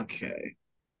 Okay.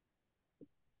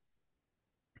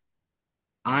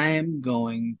 I'm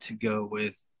going to go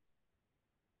with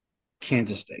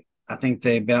Kansas State. I think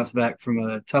they bounced back from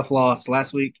a tough loss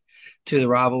last week to the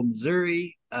rival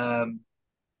Missouri on,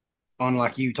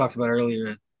 like you talked about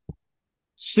earlier,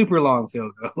 super long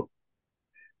field goal.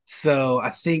 So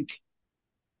I think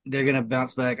they're going to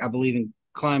bounce back. I believe in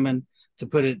Kleiman to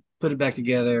put it back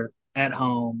together at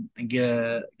home and get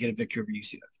a victory over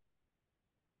UCF.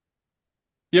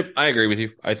 Yep, I agree with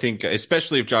you. I think,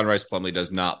 especially if John Rice Plumlee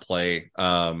does not play,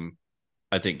 I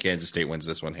think Kansas State wins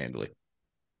this one handily.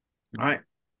 All right.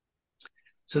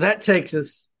 So that takes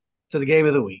us to the game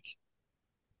of the week.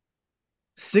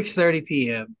 6:30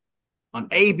 p.m. on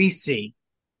ABC.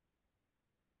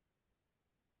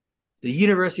 The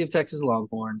University of Texas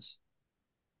Longhorns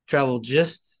travel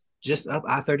just up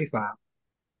I-35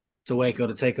 to Waco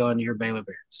to take on your Baylor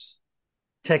Bears.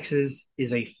 Texas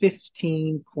is a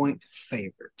 15-point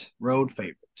favorite, road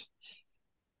favorite.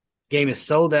 Game is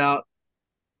sold out.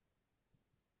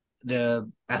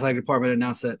 The athletic department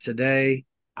announced that today.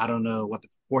 I don't know what the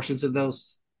proportions of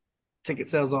those ticket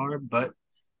sales are, but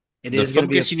it is going to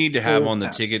be the focus you need to have on the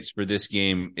tickets for this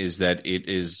game is that it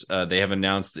is. They have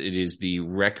announced it is the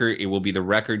record. It will be the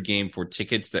record game for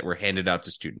tickets that were handed out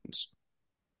to students.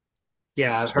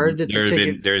 Yeah, I've heard that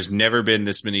there's never been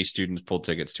this many students pull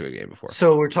tickets to a game before.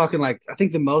 So we're talking I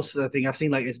think the most I've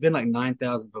seen it's been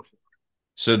 9,000 before.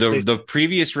 So the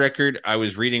previous record I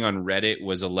was reading on Reddit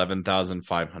was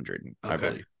 11,500, I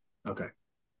believe. Okay.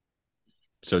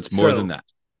 So it's more than that.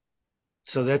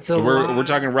 So that's So a we're lot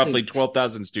talking of roughly students.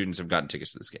 12,000 students have gotten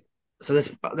tickets to this game. So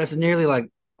that's nearly like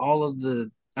all of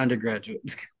the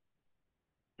undergraduates.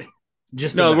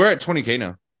 Just No, about. we're at 20K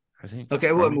now, I think.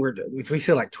 Okay, well, Aren't we? if we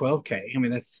say like 12K, I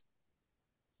mean that's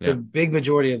a Yeah. big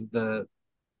majority of the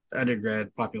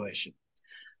undergrad population.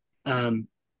 Um,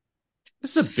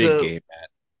 This is a big so game, Matt.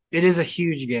 it is a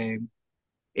huge game.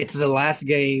 It's the last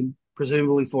game,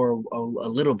 presumably for a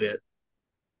little bit.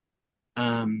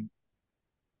 Um,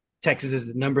 Texas is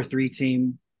the number 3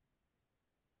 team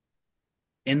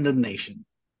in the nation.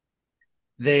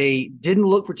 They didn't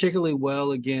look particularly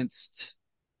well against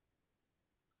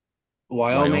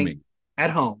Wyoming Wyoming.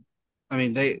 at home. I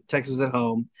mean, Texas was at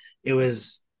home. It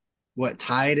was what,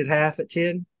 tied at half at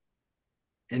 10,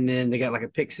 and then they got like a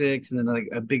pick six, and then like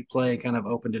a big play kind of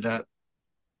opened it up.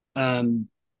 Um,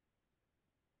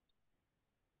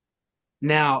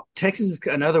 Now Texas is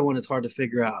another one that's hard to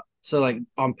figure out. So like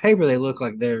on paper, they look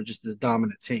like they're just this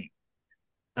dominant team.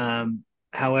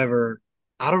 However,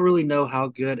 I don't really know how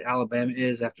good Alabama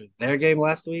is after their game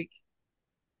last week,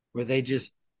 where they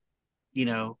just, you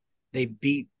know, they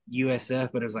beat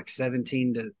USF, but it was like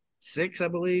 17-6, I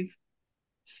believe.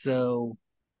 So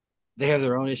they have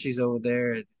their own issues over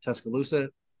there at Tuscaloosa.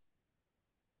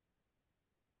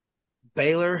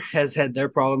 Baylor has had their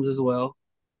problems as well.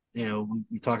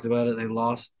 We talked about it. They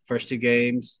lost the first 2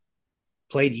 games.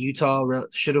 Played Utah,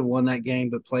 should have won that game,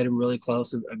 but played them really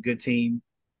close. A good team.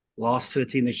 Lost to a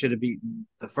team they should have beaten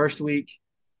the first week.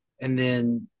 And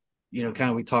then, kind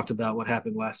of we talked about what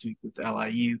happened last week with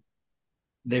LIU.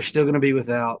 They're still going to be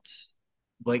without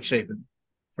Blake Shapen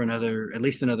for at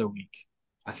least another week,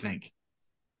 I think.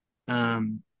 But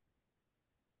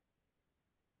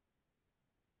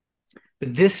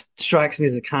this strikes me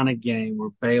as the kind of game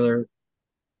where Baylor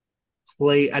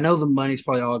play. I know the money's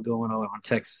probably all going on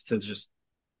Texas to just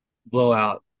blow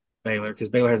out Baylor because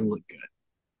Baylor hasn't looked good.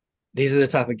 These are the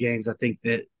type of games I think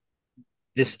that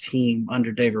this team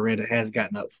under Dave Aranda has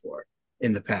gotten up for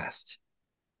in the past,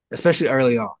 especially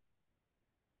early on.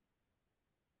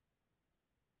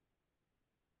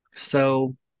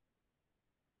 So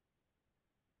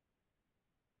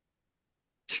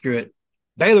screw it.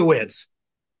 Baylor wins.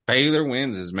 Baylor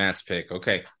wins is Matt's pick.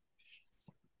 Okay.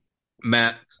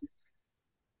 Matt,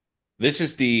 this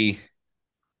is the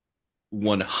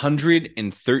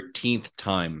 113th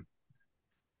time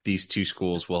these two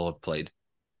schools will have played.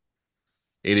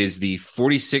 It is the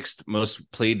 46th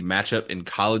most played matchup in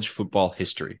college football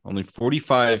history. Only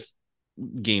 45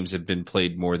 games have been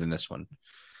played more than this one.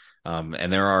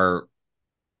 And there are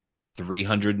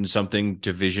 300 and something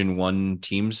Division I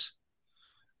teams.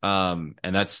 And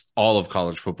that's all of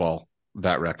college football,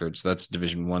 that record. So that's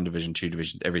Division I, Division II,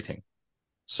 Division, everything.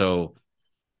 So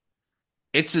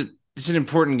it's an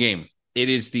important game. It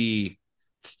is the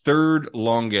third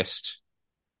longest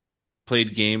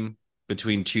played game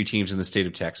between two teams in the state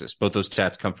of Texas. Both those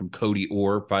stats come from Cody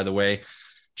Orr, by the way.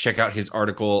 Check out his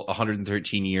article,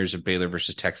 113 Years of Baylor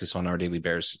versus Texas on Our Daily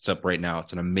Bears. It's up right now.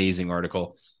 It's an amazing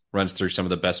article. Runs through some of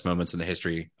the best moments in the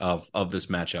history of this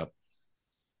matchup.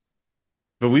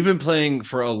 But we've been playing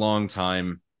for a long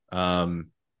time.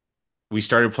 We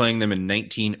started playing them in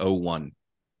 1901.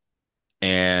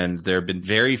 And there have been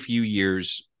very few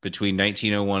years between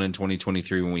 1901 and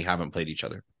 2023 when we haven't played each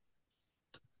other.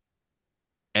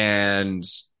 And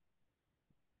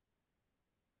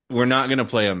we're not going to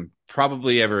play them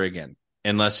probably ever again,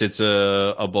 unless it's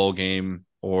a bowl game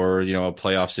or, a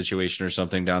playoff situation or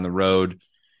something down the road.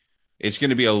 It's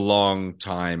going to be a long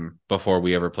time before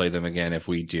we ever play them again if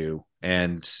we do.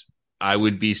 And I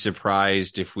would be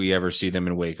surprised if we ever see them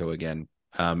in Waco again,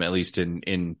 at least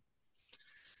in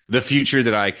the future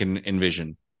that I can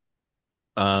envision.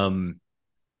 So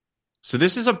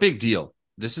this is a big deal.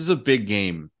 This is a big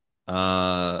game.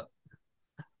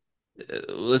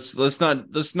 Let's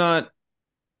not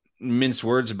mince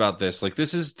words about this. Like,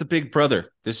 this is the big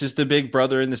brother. This is the big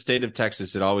brother in the state of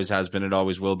Texas. It always has been. It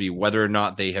always will be. Whether or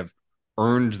not they have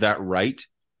earned that right,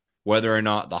 whether or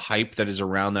not the hype that is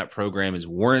around that program is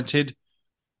warranted,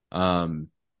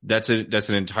 that's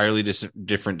an entirely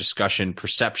different discussion.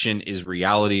 Perception is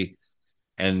reality,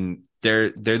 and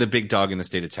they're the big dog in the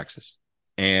state of Texas.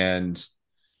 And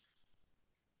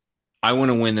I want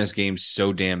to win this game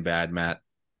so damn bad, Matt.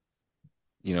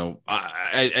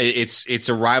 It's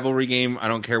a rivalry game. I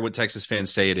don't care what Texas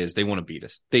fans say it is. They want to beat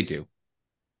us. They do.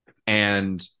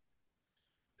 And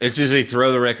this is a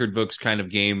throw the record books kind of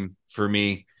game for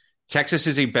me. Texas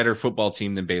is a better football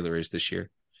team than Baylor is this year.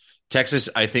 Texas,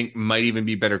 I think, might even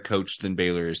be better coached than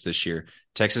Baylor is this year.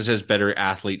 Texas has better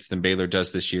athletes than Baylor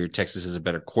does this year. Texas has a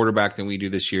better quarterback than we do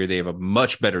this year. They have a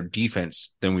much better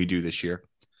defense than we do this year.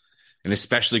 and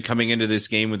especially coming into this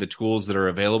game with the tools that are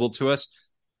available to us,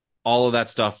 all of that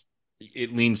stuff,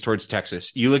 it leans towards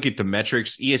Texas. You look at the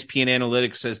metrics, ESPN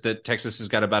Analytics says that Texas has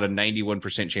got about a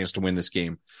 91% chance to win this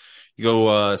game. You go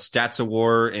Stats of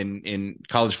War in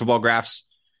college football graphs,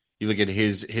 you look at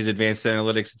his advanced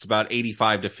analytics, it's about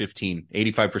 85 to 15,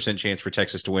 85% chance for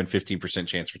Texas to win, 15%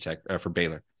 chance for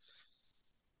Baylor.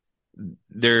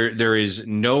 There is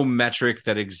no metric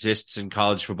that exists in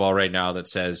college football right now that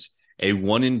says a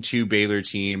 1-2 Baylor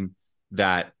team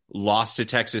that lost to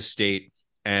Texas State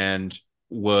and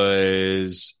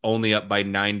was only up by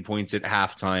 9 points at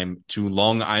halftime to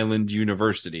Long Island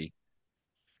University,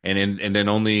 and even then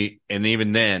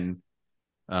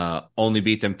only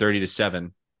beat them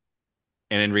 30-7.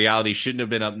 And in reality, shouldn't have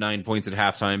been up 9 points at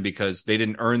halftime because they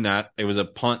didn't earn that. It was a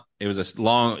punt. It was a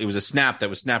snap that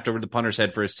was snapped over the punter's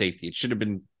head for a safety. It should have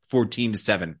been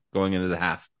 14-7 going into the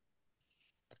half.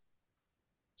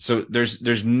 So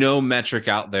there's no metric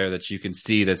out there that you can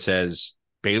see that says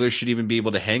Baylor should even be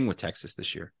able to hang with Texas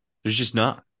this year. There's just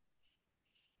not.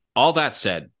 All that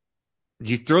said,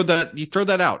 you throw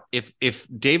that out. If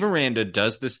Dave Aranda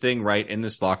does this thing right in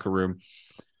this locker room,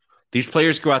 these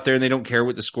players go out there and they don't care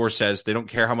what the score says. They don't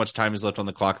care how much time is left on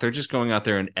the clock. They're just going out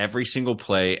there and every single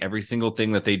play, every single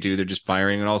thing that they do, they're just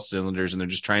firing on all cylinders and they're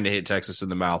just trying to hit Texas in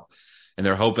the mouth. And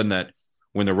they're hoping that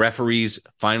when the referees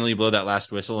finally blow that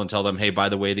last whistle and tell them, hey, by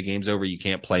the way, the game's over, you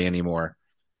can't play anymore,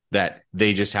 that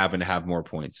they just happen to have more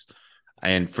points.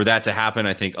 And for that to happen,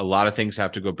 I think a lot of things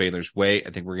have to go Baylor's way. I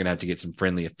think we're going to have to get some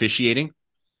friendly officiating.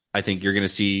 I think you're going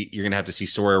to have to see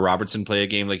Sawyer Robertson play a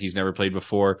game like he's never played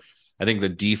before. I think the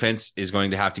defense is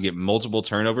going to have to get multiple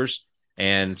turnovers.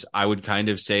 And I would kind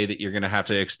of say that you're going to have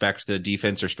to expect the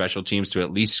defense or special teams to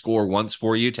at least score once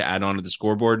for you to add on to the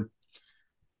scoreboard.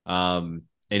 And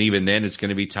even then it's going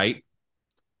to be tight.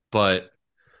 But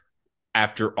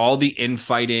after all the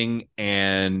infighting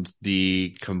and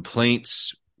the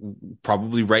complaints,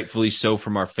 probably rightfully so,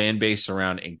 from our fan base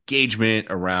around engagement,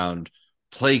 around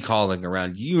play calling,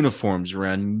 around uniforms,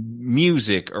 around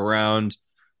music, around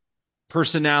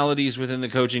personalities within the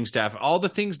coaching staff, all the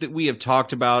things that we have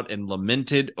talked about and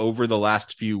lamented over the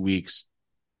last few weeks,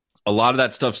 a lot of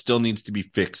that stuff still needs to be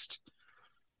fixed.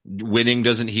 Winning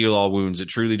doesn't heal all wounds. It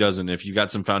truly doesn't. If you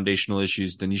got some foundational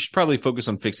issues, then you should probably focus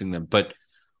on fixing them. But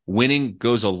winning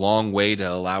goes a long way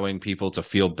to allowing people to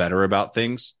feel better about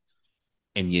things.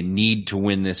 And you need to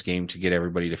win this game to get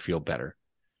everybody to feel better.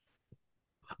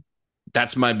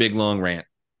 That's my big, long rant.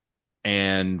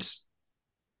 And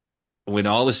when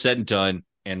all is said and done,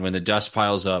 and when the dust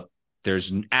piles up,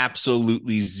 there's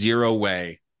absolutely zero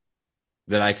way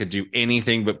that I could do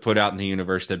anything but put out in the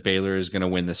universe that Baylor is going to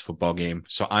win this football game.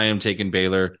 So I am taking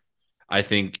Baylor. I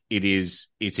think it's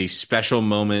a special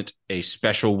moment, a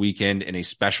special weekend, and a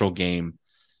special game.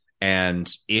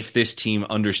 And if this team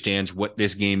understands what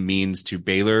this game means to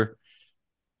Baylor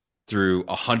through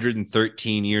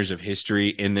 113 years of history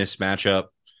in this matchup,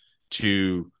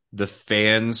 to the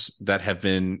fans that have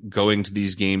been going to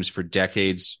these games for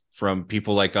decades, from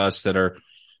people like us that are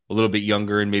a little bit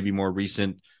younger and maybe more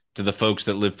recent, to the folks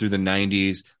that lived through the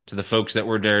 90s, to the folks that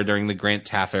were there during the Grant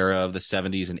Taff era of the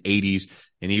 70s and 80s,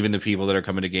 and even the people that are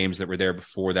coming to games that were there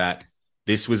before that.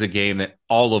 This was a game that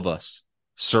all of us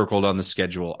circled on the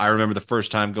schedule. I remember the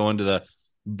first time going to the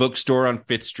bookstore on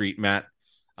 5th Street, Matt,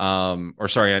 on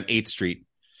 8th Street.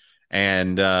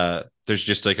 And there's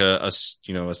just like a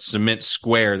cement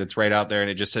square that's right out there, and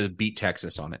it just says Beat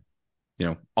Texas on it,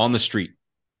 on the street.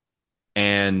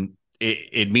 And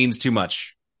it means too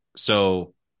much.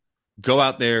 So go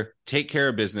out there, take care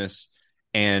of business.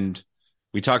 And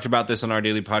we talked about this on our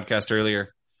daily podcast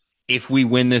earlier. If we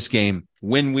win this game,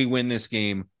 when we win this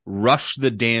game, rush the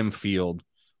damn field,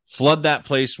 flood that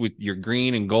place with your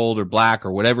green and gold or black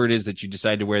or whatever it is that you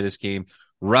decide to wear this game.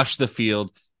 Rush the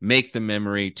field, make the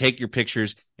memory, take your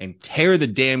pictures, and tear the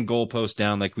damn goalpost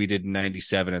down like we did in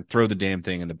 97 and throw the damn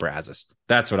thing in the Brazos.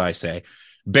 That's what I say.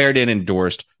 Bearden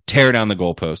endorsed. Tear down the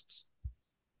goalposts.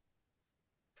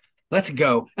 Let's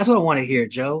go. That's what I want to hear,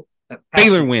 Joe.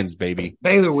 Baylor wins, baby.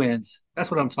 Baylor wins.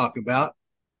 That's what I'm talking about.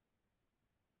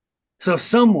 So if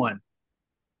someone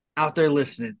out there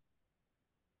listening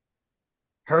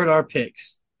heard our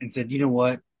picks and said, you know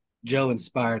what? Joe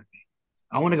inspired me.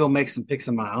 I want to go make some picks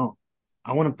of my own.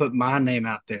 I want to put my name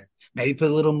out there. Maybe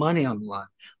put a little money on the line.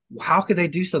 How could they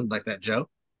do something like that, Joe?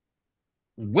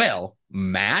 Well,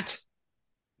 Matt,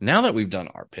 now that we've done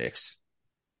our picks,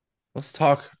 let's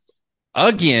talk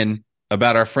again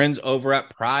about our friends over at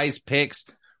Prize Picks,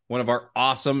 one of our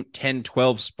awesome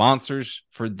 10-12 sponsors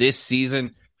for this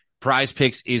season. Prize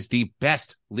Picks is the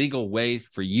best legal way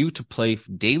for you to play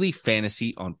daily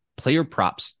fantasy on player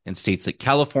props in states like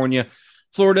California,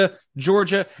 Florida,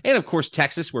 Georgia, and of course,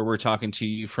 Texas, where we're talking to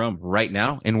you from right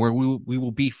now, and where we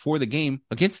will be for the game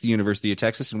against the University of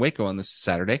Texas in Waco on this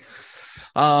Saturday.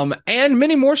 And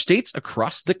many more states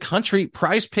across the country.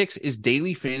 Prize Picks is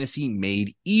daily fantasy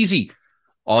made easy.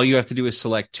 All you have to do is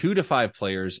select 2 to 5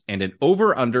 players and an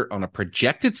over-under on a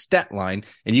projected stat line,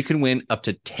 and you can win up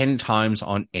to 10 times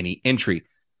on any entry.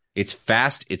 It's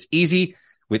fast, it's easy,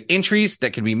 with entries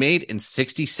that can be made in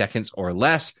 60 seconds or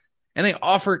less. And they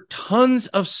offer tons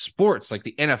of sports like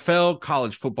the NFL,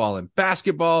 college football and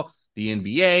basketball, the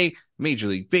NBA, Major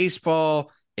League Baseball,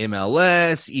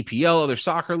 MLS, EPL, other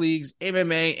soccer leagues,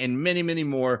 MMA, and many, many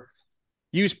more.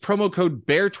 Use promo code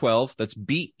BEAR12, that's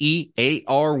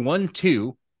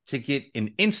BEAR12, to get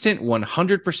an instant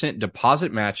 100%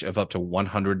 deposit match of up to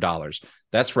 $100.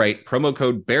 That's right, promo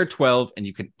code BEAR12, and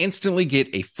you can instantly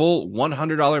get a full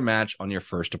 $100 match on your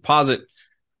first deposit.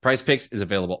 Prize Picks is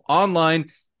available online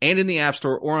and in the App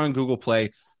Store or on Google Play.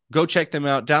 Go check them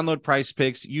out. Download Prize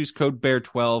Picks. Use code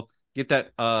BEAR12. Get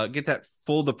that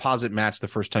full deposit match the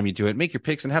first time you do it. Make your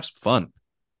picks and have some fun.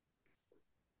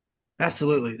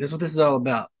 Absolutely. That's what this is all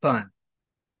about. Fun.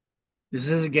 This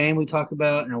is a game we talk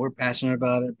about, and we're passionate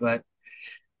about it, but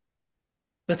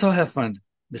let's all have fun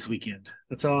this weekend.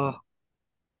 Let's all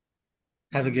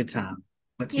have a good time.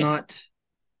 Let's not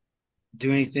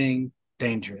do anything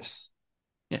dangerous.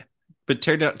 But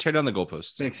tear down the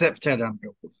goalposts. Except tear down the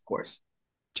goalposts, of course.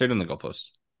 Tear down the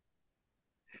goalposts.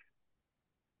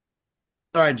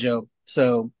 All right, Joe.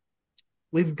 So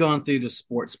we've gone through the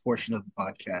sports portion of the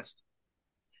podcast.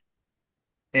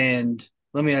 And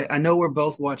I know we're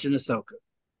both watching Ahsoka.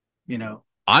 You know.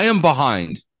 I am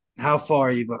behind. How far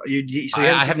are you? So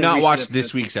I have not watched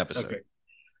this week's episode. Okay.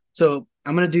 So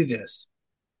I'm going to do this.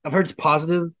 I've heard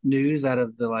positive news out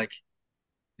of the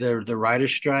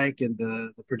writer's strike and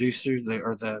the producers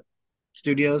or the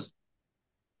studios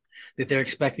that they're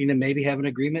expecting to maybe have an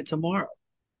agreement tomorrow.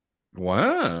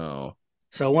 Wow.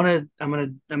 So I'm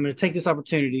gonna take this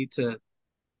opportunity to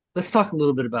let's talk a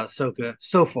little bit about Ahsoka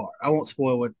so far. I won't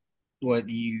spoil what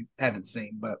you haven't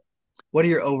seen, but what are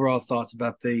your overall thoughts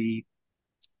about the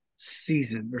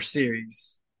season or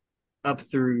series up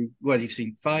through what you've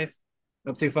seen? 5?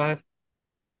 Up through 5?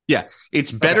 Yeah,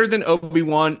 it's better than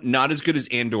Obi-Wan, not as good as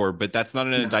Andor, but that's not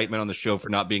an indictment on the show for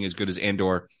not being as good as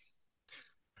Andor.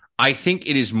 I think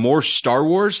it is more Star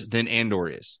Wars than Andor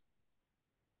is.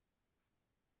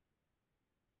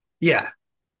 Yeah,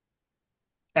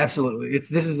 absolutely.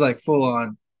 This is like full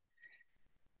on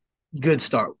good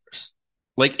Star Wars.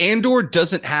 Like Andor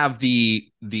doesn't have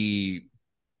the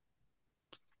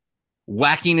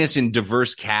wackiness and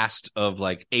diverse cast of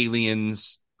like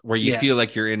aliens where you feel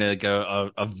like you're in a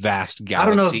vast galaxy. I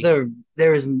don't know if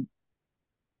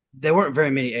there weren't very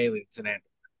many aliens in Andor.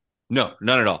 No,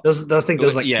 none at all. Those like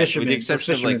fishermen, with the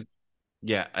exception of like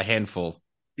a handful.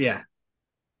 Yeah,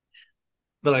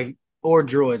 but like or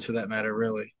droids for that matter,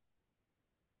 really.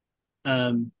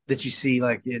 That you see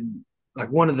like in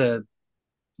like one of the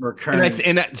recurring.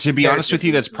 And to be honest with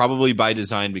you, that's probably by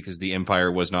design because the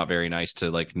Empire was not very nice to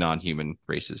like non-human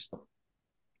races.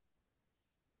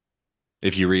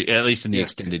 If you read, at least in the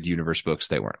extended universe books,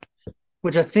 they weren't.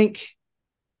 Which I think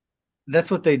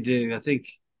that's what they do. I think,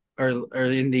 or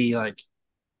in the like,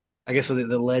 I guess with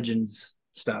the legends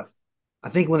stuff. I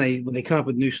think when they come up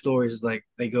with new stories, it's like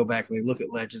they go back and they look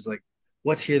at legends, like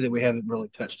what's here that we haven't really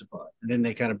touched upon, and then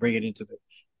they kind of bring it into the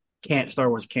Star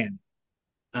Wars canon.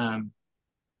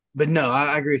 But no,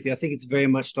 I agree with you. I think it's very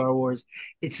much Star Wars.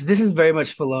 This is very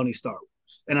much Filoni Star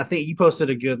Wars, and I think you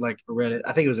posted a good Reddit.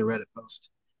 I think it was a Reddit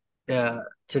post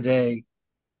today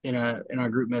in our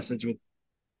group message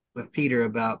with Peter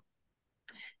about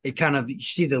it. Kind of you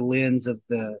see the lens of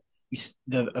the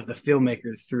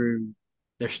filmmaker through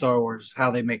their Star Wars, how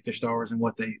they make their Star Wars and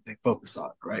what they focus on,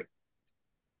 right?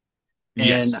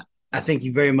 Yes. And I think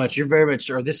you're very much,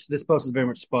 or this post is very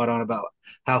much spot on about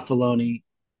how Filoni,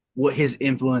 what his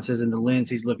influence is and the lens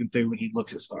he's looking through when he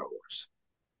looks at Star Wars.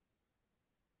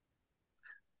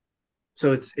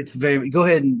 So it's very. Go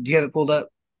ahead and do you have it pulled up?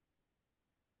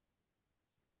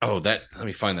 Oh, let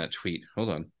me find that tweet. Hold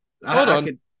on. I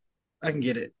can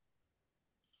get it.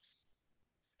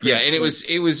 Yeah, and it was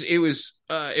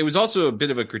also a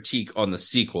bit of a critique on the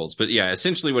sequels, but yeah,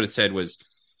 essentially what it said was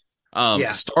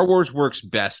Star Wars works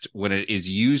best when it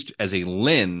is used as a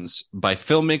lens by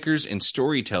filmmakers and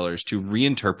storytellers to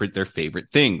reinterpret their favorite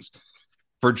things.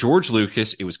 For George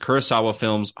Lucas, it was Kurosawa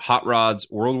films, Hot Rods,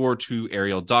 World War II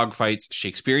aerial dogfights,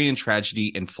 Shakespearean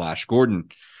tragedy, and Flash Gordon.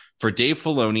 For Dave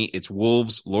Filoni, it's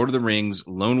Wolves, Lord of the Rings,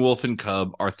 Lone Wolf and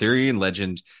Cub, Arthurian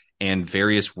legend, and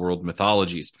various world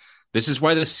mythologies. This is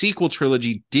why the sequel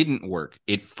trilogy didn't work.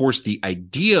 It forced the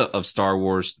idea of Star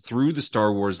Wars through the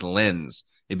Star Wars lens.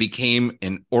 It became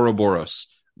an Ouroboros,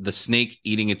 the snake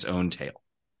eating its own tail.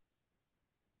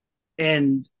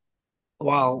 And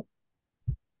while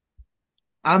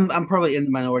I'm probably in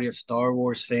the minority of Star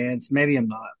Wars fans, maybe I'm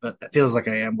not, but it feels like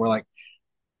I am. We're like,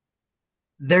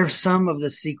 there's some of the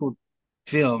sequel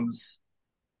films,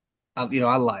 I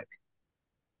like.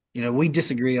 We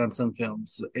disagree on some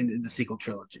films in the sequel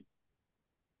trilogy,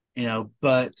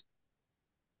 but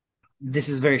this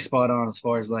is very spot on as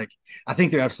far as like, I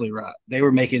think they're absolutely right. They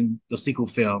were making the sequel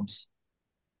films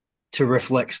to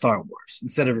reflect Star Wars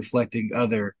instead of reflecting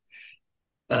other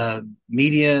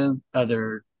media,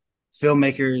 other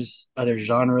filmmakers, other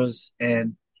genres.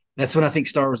 And that's when I think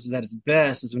Star Wars is at its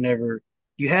best, is whenever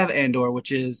you have Andor,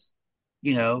 which is,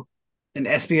 an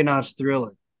espionage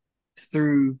thriller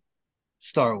through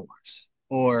Star Wars,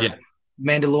 or Yeah.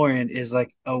 Mandalorian is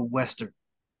like a Western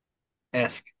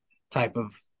esque type of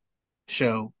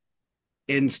show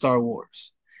in Star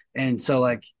Wars. And so,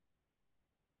 like,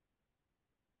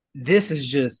 this is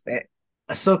just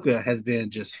Ahsoka has been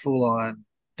just full on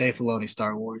Dave Filoni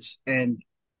Star Wars. And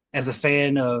as a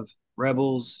fan of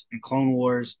Rebels and Clone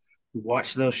Wars, who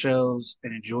watch those shows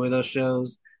and enjoy those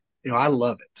shows, I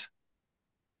love it.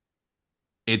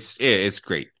 It's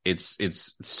great.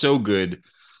 It's so good.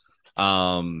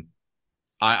 I'm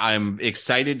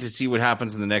excited to see what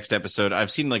happens in the next episode.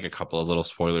 I've seen like a couple of little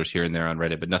spoilers here and there on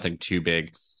Reddit, but nothing too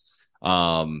big.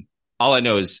 All I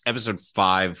know is episode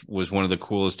 5 was one of the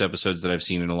coolest episodes that I've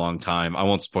seen in a long time. I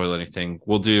won't spoil anything.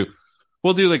 We'll do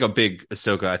like a big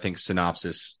Ahsoka, I think,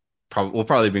 synopsis. We'll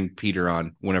probably bring Peter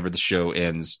on whenever the show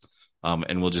ends.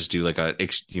 And we'll just do like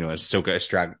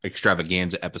Ahsoka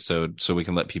extravaganza episode so we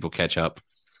can let people catch up.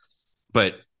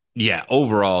 But yeah,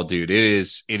 overall, dude, it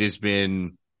has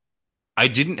been. I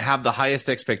didn't have the highest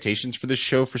expectations for this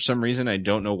show for some reason. I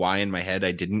don't know why in my head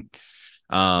I didn't.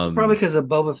 Probably because of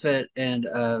Boba Fett and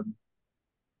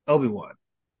Obi-Wan.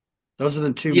 Those are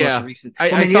the two most recent. I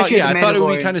thought it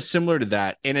would be kind of similar to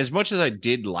that. And as much as I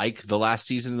did like the last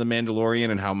season of The Mandalorian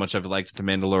and how much I've liked The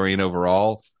Mandalorian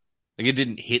overall, like it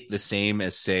didn't hit the same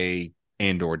as, say,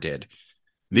 Andor did.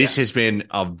 This has been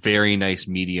a very nice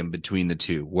medium between the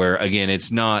two, where again,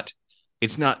 it's not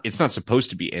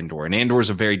supposed to be Andor, and Andor is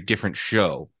a very different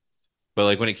show. But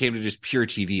like when it came to just pure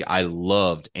TV, I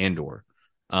loved Andor.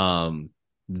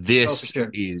 This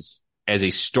is, as a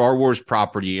Star Wars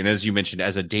property, and as you mentioned,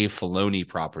 as a Dave Filoni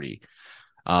property,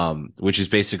 which is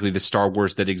basically the Star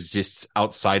Wars that exists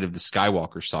outside of the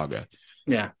Skywalker saga.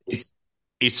 Yeah,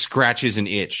 it scratches an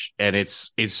itch, and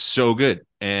it's so good.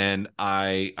 And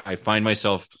I find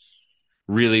myself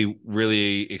really,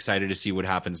 really excited to see what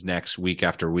happens next, week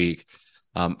after week.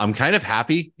 I'm kind of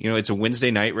happy. It's a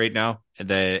Wednesday night right now, and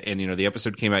the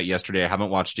episode came out yesterday. I haven't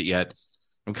watched it yet.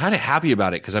 I'm kind of happy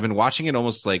about it because I've been watching it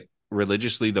almost like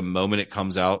religiously the moment it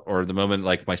comes out, or the moment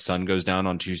like my son goes down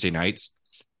on Tuesday nights.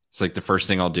 It's like the first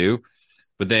thing I'll do.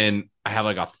 But then I have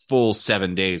like a full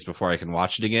 7 days before I can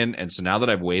watch it again. And so now that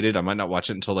I've waited, I might not watch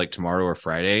it until like tomorrow or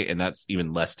Friday. And that's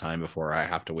even less time before I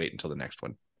have to wait until the next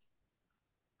one.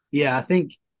 Yeah, I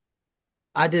think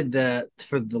I did that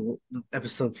for the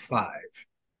episode 5.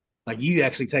 Like, you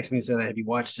actually texted me and said, have you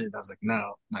watched it? And I was like,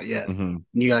 no, not yet. Mm-hmm. And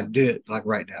you got to do it like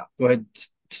right now. Go ahead,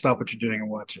 stop what you're doing and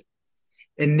watch it.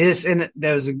 And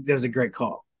that was a great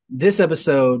call. This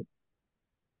episode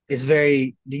is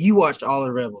you watched all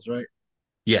of Rebels, right?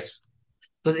 Yes.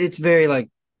 But it's very like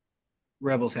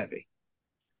Rebels heavy.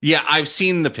 Yeah, I've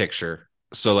seen the picture.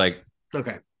 So like,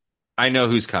 okay, I know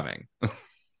who's coming.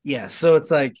 Yeah. So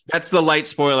it's like, that's the light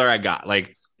spoiler I got.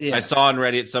 Like, yeah. I saw on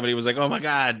Reddit, somebody was like, oh my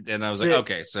God. And I was like,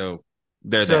 okay, so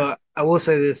they're there. I will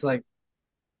say this, like,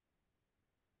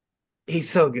 he's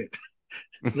so good.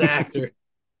 The actor.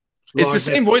 It's the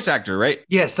same voice actor, right?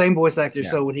 Yeah, same voice actor. Yeah.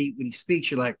 So when he speaks,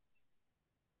 you're like,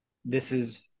 this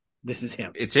is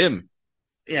him. It's him.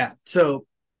 Yeah. So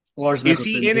Lars Mikkelsen, is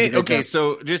he in it? Okay,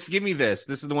 so just give me this.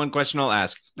 This is the one question I'll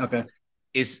ask. Okay.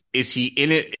 Is he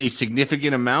in it a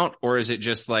significant amount, or is it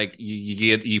just like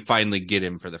you finally get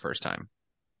him for the first time?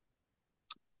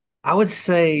 I would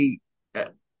say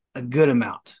a good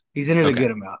amount. He's in it a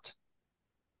good amount.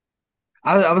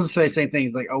 I was going to say the same thing.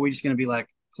 He's like, are we just going to be like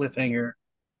cliffhanger,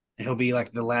 and he'll be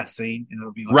like the last scene, and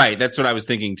it'll be like, right. That's what I was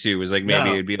thinking too. Was like maybe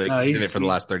it'd be like he's in it for the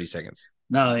last 30 seconds.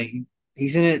 No,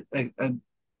 he's in it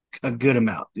a good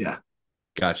amount. Yeah.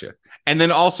 Gotcha. And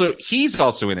then also he's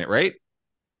also in it, right?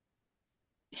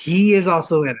 He is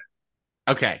also in it.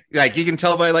 Okay. Like you can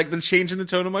tell by like the change in the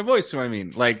tone of my voice. So I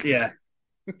mean, like, yeah.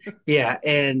 Yeah.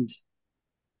 And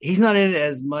he's not in it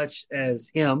as much as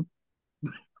him.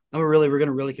 We're going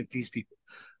to really confuse people,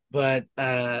 but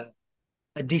some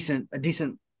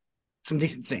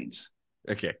decent scenes.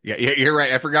 Okay. Yeah, you're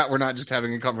right. I forgot we're not just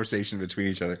having a conversation between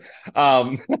each other.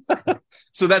 Um,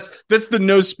 so that's the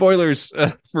no spoilers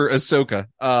for Ahsoka.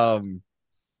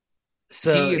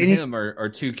 So He and him are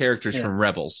two characters yeah, from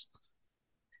Rebels.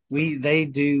 So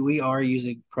we are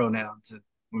using pronouns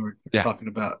when we're yeah. talking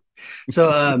about. So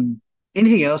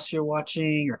anything else you're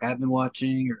watching or have been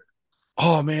watching or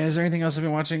Oh man, is there anything else I've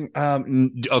been watching?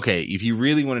 Okay, if you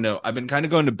really want to know, I've been kind of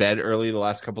going to bed early the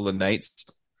last couple of nights,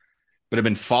 but I've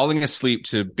been falling asleep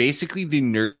to basically the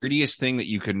nerdiest thing that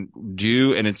you can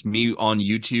do, and it's me on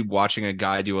YouTube watching a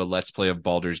guy do a let's play of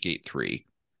Baldur's Gate 3.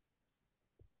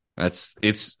 It's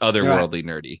you're right. otherworldly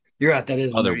nerdy. You're right. That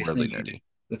is the nerdiest Otherworldly thing you do. nerdy.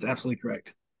 That's absolutely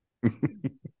correct.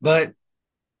 But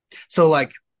so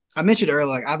like I mentioned earlier,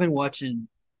 like I've been watching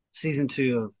season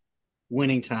 2 of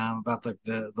Winning Time about like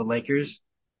the Lakers.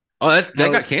 Oh, that I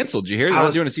got was canceled. Did you hear? They're I not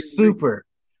was doing a season 3. super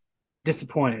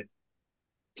disappointed.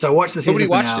 So I watched the Nobody season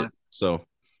watched finale. it. So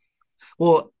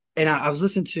Well, and I was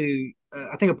listening to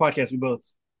I think a podcast we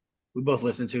both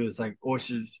listen to. It's like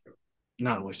oysters,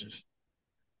 not oysters.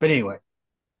 But anyway,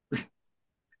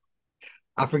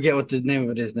 I forget what the name of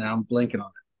it is now. I'm blanking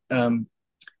on it.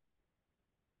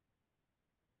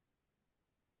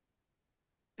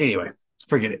 Anyway,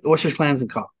 forget it. Oysters, clams, and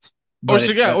cockles. But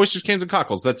oysters, it's yeah, oysters, cans, and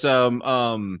cockles. That's Oh,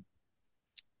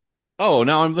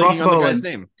 now I'm Ross blanking on the guy's Bolin.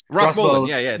 name. Ross Ross Bolin. Bolin.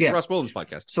 Yeah, it's Yeah. Ross Bolin's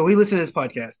podcast. So we listened to this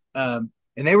podcast, and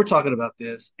they were talking about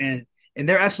this, and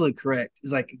they're absolutely correct.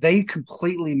 It's like they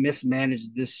completely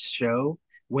mismanaged this show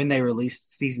when they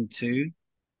released season 2.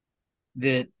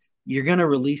 That you're gonna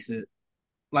release it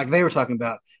like they were talking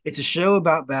about. It's a show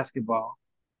about basketball.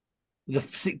 The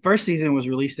first season was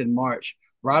released in March,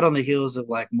 right on the heels of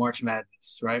like March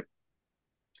Madness, right?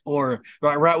 Or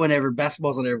right whenever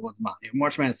basketball's on everyone's mind.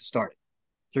 March Madness started.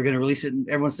 So they're going to release it, and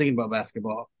everyone's thinking about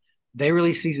basketball. They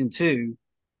released season 2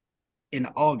 in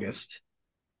August,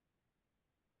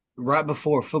 right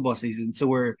before football season. So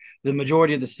where the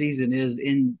majority of the season is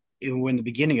in the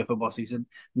beginning of football season,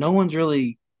 no one's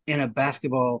really in a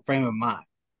basketball frame of mind,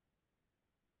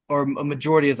 or a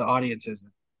majority of the audience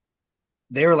isn't.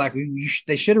 They were like,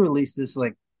 they should have released this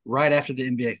like right after the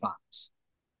NBA finals,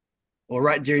 or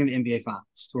right during the NBA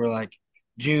finals, where like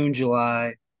June,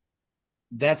 July.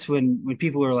 That's when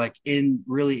people are like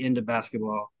really into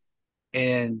basketball,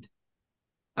 and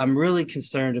I'm really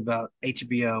concerned about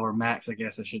HBO or Max, I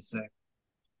guess I should say,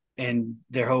 and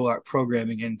their whole art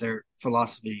programming and their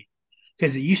philosophy.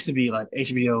 Because it used to be like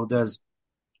HBO does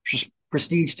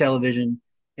prestige television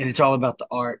and it's all about the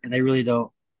art, and they really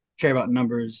don't care about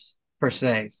numbers per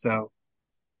se. So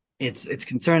it's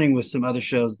concerning with some other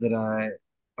shows that I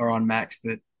are on Max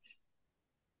that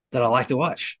I like to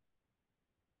watch.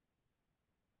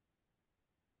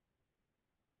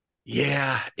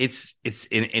 Yeah, it's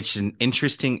an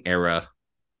interesting era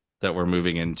that we're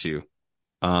moving into.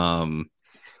 Um,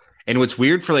 and what's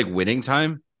weird for like Winning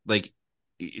Time, like,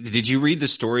 did you read the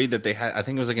story that they had? I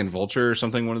think it was like in Vulture or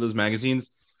something, one of those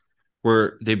magazines,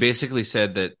 where they basically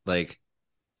said that like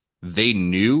they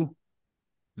knew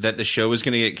that the show was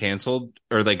going to get canceled,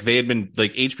 or like they had been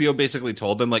like HBO basically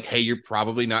told them like, hey, you're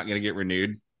probably not going to get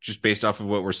renewed just based off of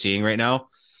what we're seeing right now.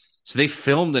 So they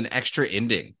filmed an extra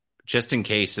ending just in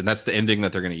case, and that's the ending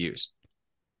that they're going to use.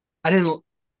 I didn't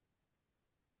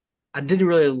I didn't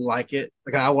really like it.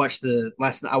 Like I watched the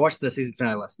season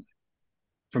finale last night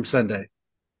from Sunday,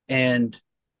 and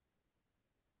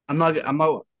I'm not,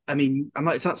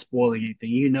 it's not spoiling anything.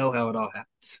 You know how it all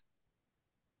happens.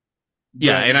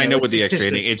 Yeah, But and I know what the it's extra just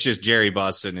ending. It's just Jerry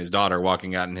Buss and his daughter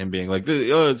walking out and him being like,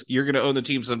 "Oh, you're going to own the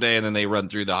team someday," and then they run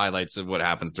through the highlights of what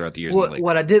happens throughout the years.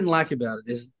 what I didn't like about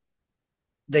it is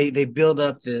they build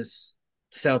up this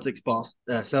Celtics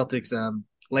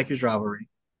Lakers rivalry.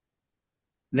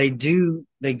 They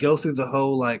go through the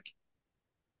whole like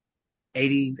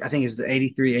 80, I think it's the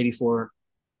 83, 84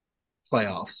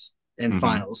 playoffs and Mm-hmm.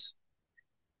 finals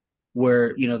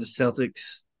where the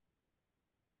Celtics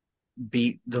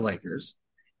beat the Lakers.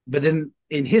 But then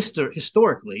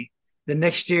historically, the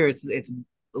next year it's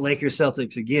Lakers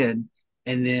Celtics again,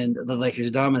 and then the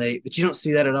Lakers dominate. But you don't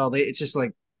see that at all. It's just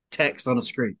like text on a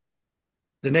screen.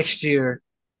 The next year,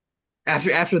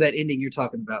 after that ending you're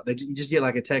talking about, you just get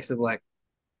like a text of like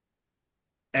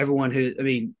everyone who. I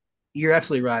mean, you're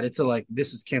absolutely right. It's a like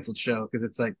this is canceled show because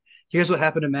it's like here's what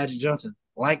happened to Magic Johnson.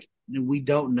 Like we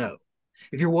don't know.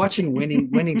 If you're watching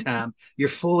winning time, you're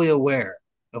fully aware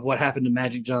of what happened to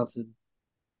Magic Johnson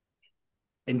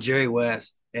and Jerry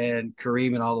West and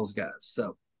Kareem and all those guys.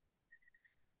 So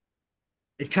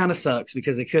it kind of sucks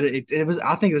because it was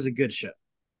I think it was a good show.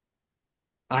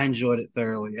 I enjoyed it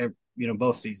thoroughly,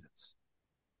 both seasons.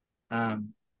 But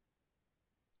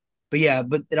yeah,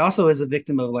 but it also is a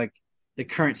victim of like the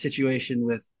current situation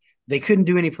with they couldn't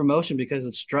do any promotion because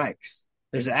of strikes.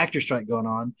 There's an actor strike going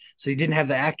on, so you didn't have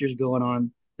the actors going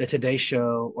on the Today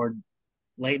Show or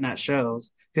late night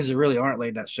shows because there really aren't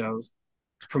late night shows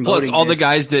Plus, promoting all the this.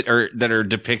 guys that are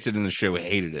depicted in the show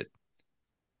hated it.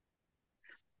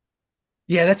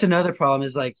 Yeah, that's another problem.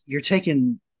 Is like You're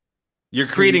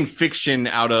creating fiction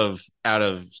out of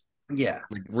yeah,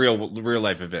 like real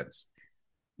life events.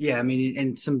 yeah. I mean,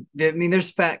 and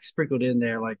there's facts sprinkled in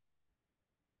there, like,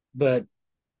 but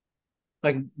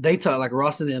like they talk like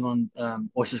Ross and them on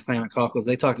Oysters, Clam and Cockles.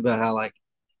 They talked about how like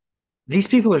these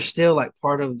people are still like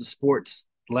part of the sports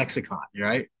lexicon,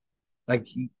 right? Like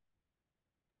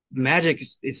Magic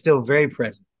is still very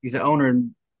present. He's an owner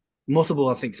in multiple,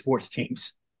 I think, sports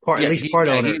teams. At least part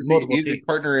owner, multiple he's a teams.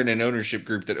 partner in an ownership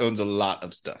group that owns a lot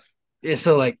of stuff. Yeah,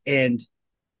 so like, and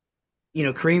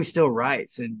Kareem still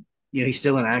writes, and he's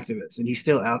still an activist, and he's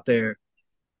still out there.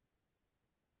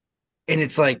 And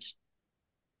it's like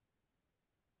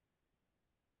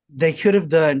they could have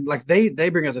done like they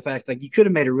bring up the fact like you could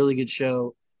have made a really good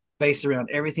show based around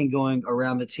everything going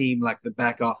around the team, like the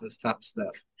back office type of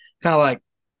stuff, kind of like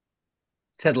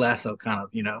Ted Lasso, kind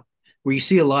of where you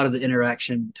see a lot of the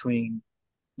interaction between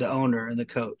the owner and the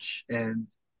coach and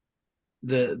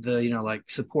the like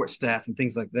support staff and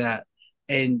things like that.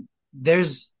 And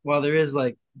while there is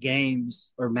like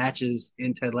games or matches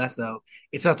in Ted Lasso,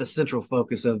 it's not the central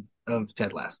focus of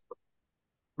Ted Lasso,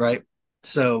 right?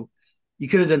 So you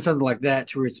could have done something like that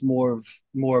to where it's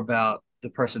more about the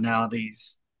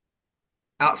personalities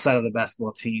outside of the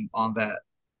basketball team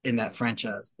in that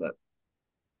franchise, but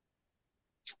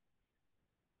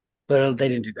they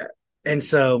didn't do that, and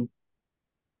so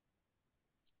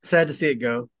sad to see it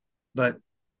go, but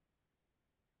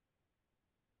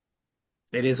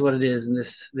it is what it is in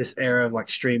this era of like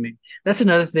streaming. That's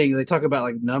another thing they talk about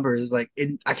like numbers is like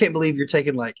I can't believe you're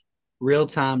taking like real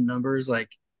time numbers like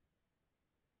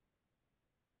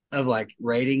of like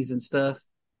ratings and stuff.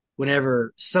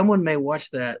 Whenever someone may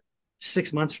watch that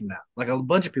 6 months from now, like a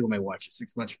bunch of people may watch it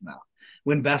 6 months from now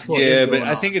when basketball is Yeah, going but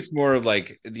I on. think it's more of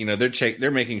like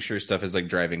they're making sure stuff is like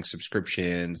driving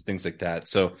subscriptions, things like that.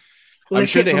 So Well, I'm they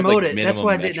sure can't they have promote like it. That's minimum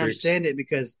why I didn't metrics. understand it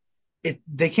because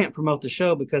they can't promote the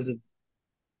show because of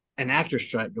an actor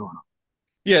strike going on.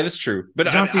 Yeah, that's true. But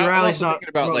John C. I'm Riley's also not thinking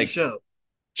about promoting the like show.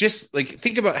 just like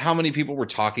think about how many people were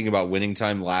talking about Winning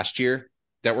Time last year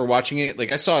that were watching it.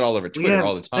 Like I saw it all over Twitter Yeah,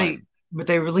 all the time. but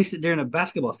they released it during a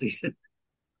basketball season.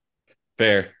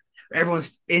 Fair.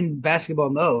 Everyone's in basketball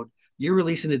mode. You're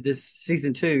releasing it this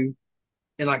season 2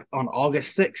 in like on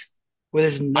August 6th, where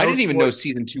there's I no didn't even know sport.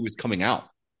 season 2 was coming out.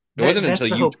 It wasn't That's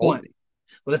until the you whole told point. me.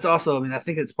 Well, that's also, I mean, I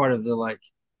think it's part of the like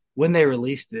when they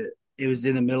released it, it was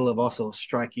in the middle of also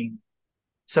striking.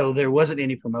 So there wasn't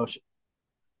any promotion.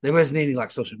 There wasn't any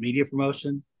like social media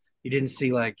promotion. You didn't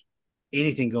see like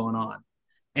anything going on.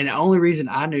 And the only reason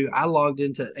I knew, I logged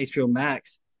into HBO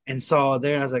Max and saw it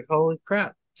there, and I was like, "Holy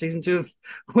crap! Season 2 of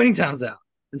Winning Time's out."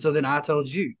 And so then I told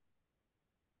you.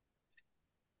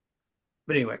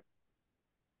 But anyway,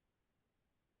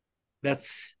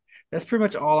 that's pretty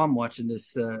much all I'm watching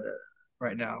this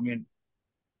right now. I mean,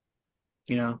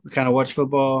 we kind of watch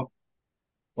football,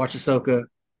 watch Ahsoka,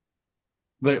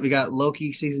 but we got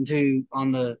Loki season 2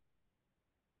 on the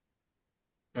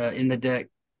in the deck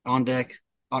on deck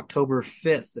October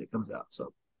 5th that comes out.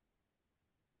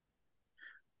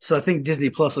 So I think Disney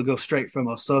Plus will go straight from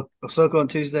Ahsoka on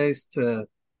Tuesdays to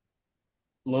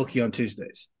Loki on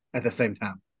Tuesdays at the same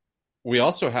time. We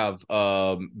also have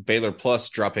Baylor Plus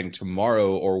dropping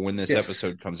tomorrow or when this Yes.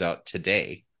 episode comes out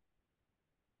today.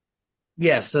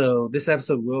 Yeah, so this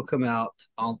episode will come out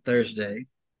on Thursday,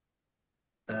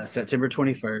 September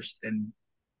 21st, and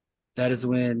that is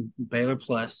when Baylor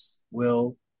Plus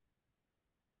will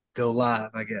go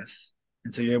live, I guess.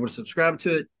 And so you're able to subscribe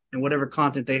to it and whatever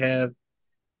content they have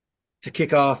to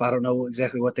kick off. I don't know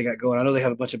exactly what they got going. I know they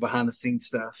have a bunch of behind the scenes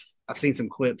stuff. I've seen some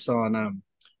clips on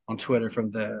Twitter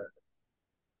from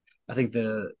I think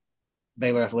the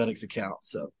Baylor Athletics account.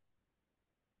 So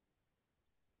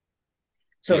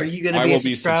Yeah, are you going to I be a will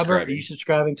be subscriber? Are subscribing. you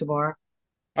subscribing tomorrow?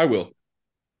 I will.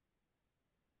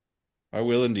 I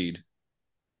will indeed.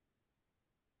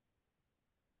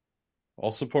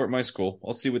 I'll support my school.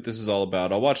 I'll see what this is all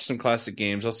about. I'll watch some classic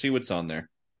games. I'll see what's on there.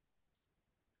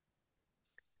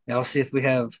 Now I'll see if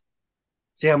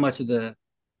see how much of the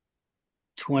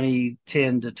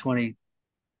 2010 to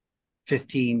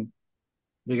 2015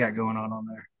 we got going on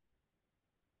there,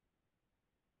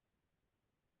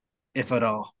 if at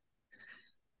all.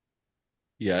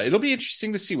 Yeah, it'll be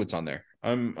interesting to see what's on there.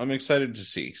 I'm excited to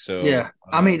see. So Yeah,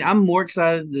 I mean, I'm more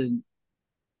excited than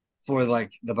for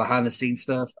like the behind the scenes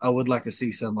stuff. I would like to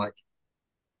see some like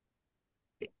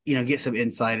get some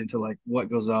insight into like what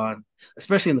goes on,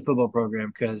 especially in the football program,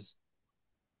 because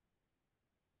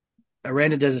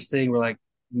Aranda does this thing where like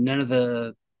none of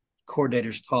the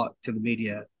coordinators talk to the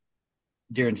media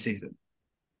during season,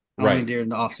 only right. during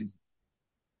the off season.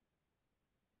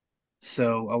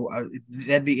 So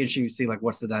that'd be interesting to see like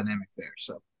what's the dynamic there.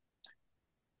 So,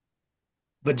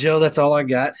 but Joe, that's all I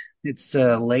got. It's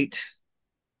late.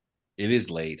 It is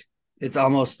late. It's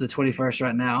almost the 21st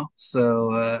right now.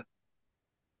 So,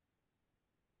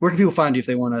 where can people find you if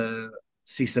they want to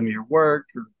see some of your work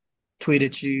or tweet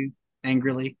at you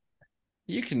angrily?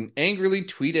 You can angrily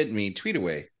tweet at me. Tweet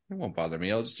away. It won't bother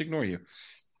me. I'll just ignore you.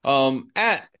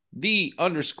 At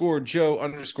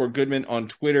 _Joe_Goodman on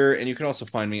Twitter. And you can also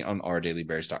find me on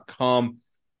ourdailybears.com.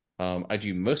 I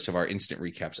do most of our instant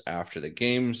recaps after the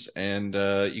games. And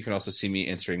you can also see me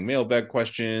answering mailbag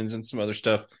questions and some other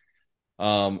stuff.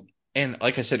 And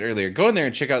like I said earlier, go in there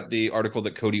and check out the article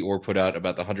that Cody Orr put out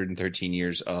about the 113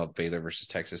 years of Baylor versus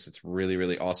Texas. It's really,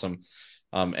 really awesome.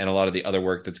 And a lot of the other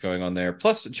work that's going on there.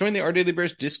 Plus, join the Our Daily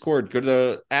Bears Discord. Go to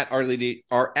the at Our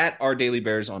Daily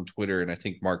Bears on Twitter, and I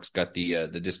think Mark's got the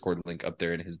Discord link up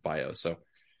there in his bio. So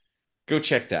go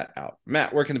check that out.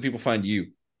 Matt, where can the people find you?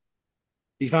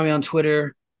 You can find me on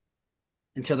Twitter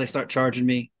until they start charging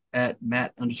me at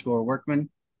Matt_Workman.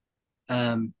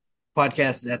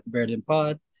 Podcast is at the Bear Den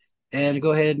Pod, and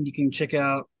go ahead and you can check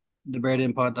out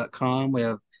thebeardenpod.com. We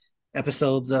have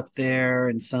episodes up there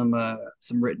and some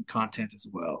written content as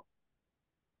well.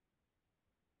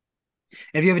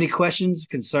 And if you have any questions,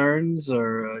 concerns,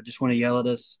 or just want to yell at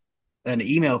us in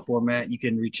email format, you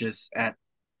can reach us at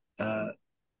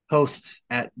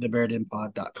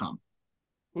hosts@thebeardenpod.com.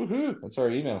 Woohoo! That's our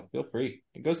email. Feel free.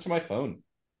 It goes to my phone.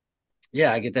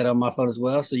 Yeah, I get that on my phone as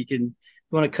well. So you can, if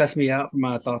you want to cuss me out for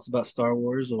my thoughts about Star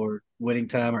Wars or Winning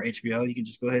Time or HBO, you can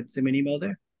just go ahead and send me an email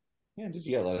there. Yeah, just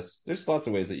yell at us. There's lots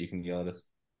of ways that you can yell at us.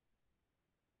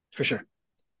 For sure.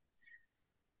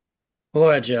 Well, all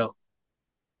right, Joe.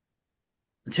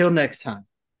 Until next time.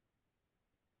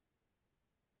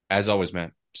 As always,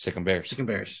 man, sick 'em Bears. Sick 'em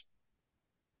Bears.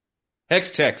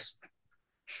 Hex Tex.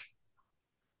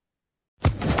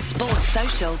 Sports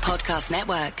Social Podcast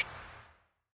Network.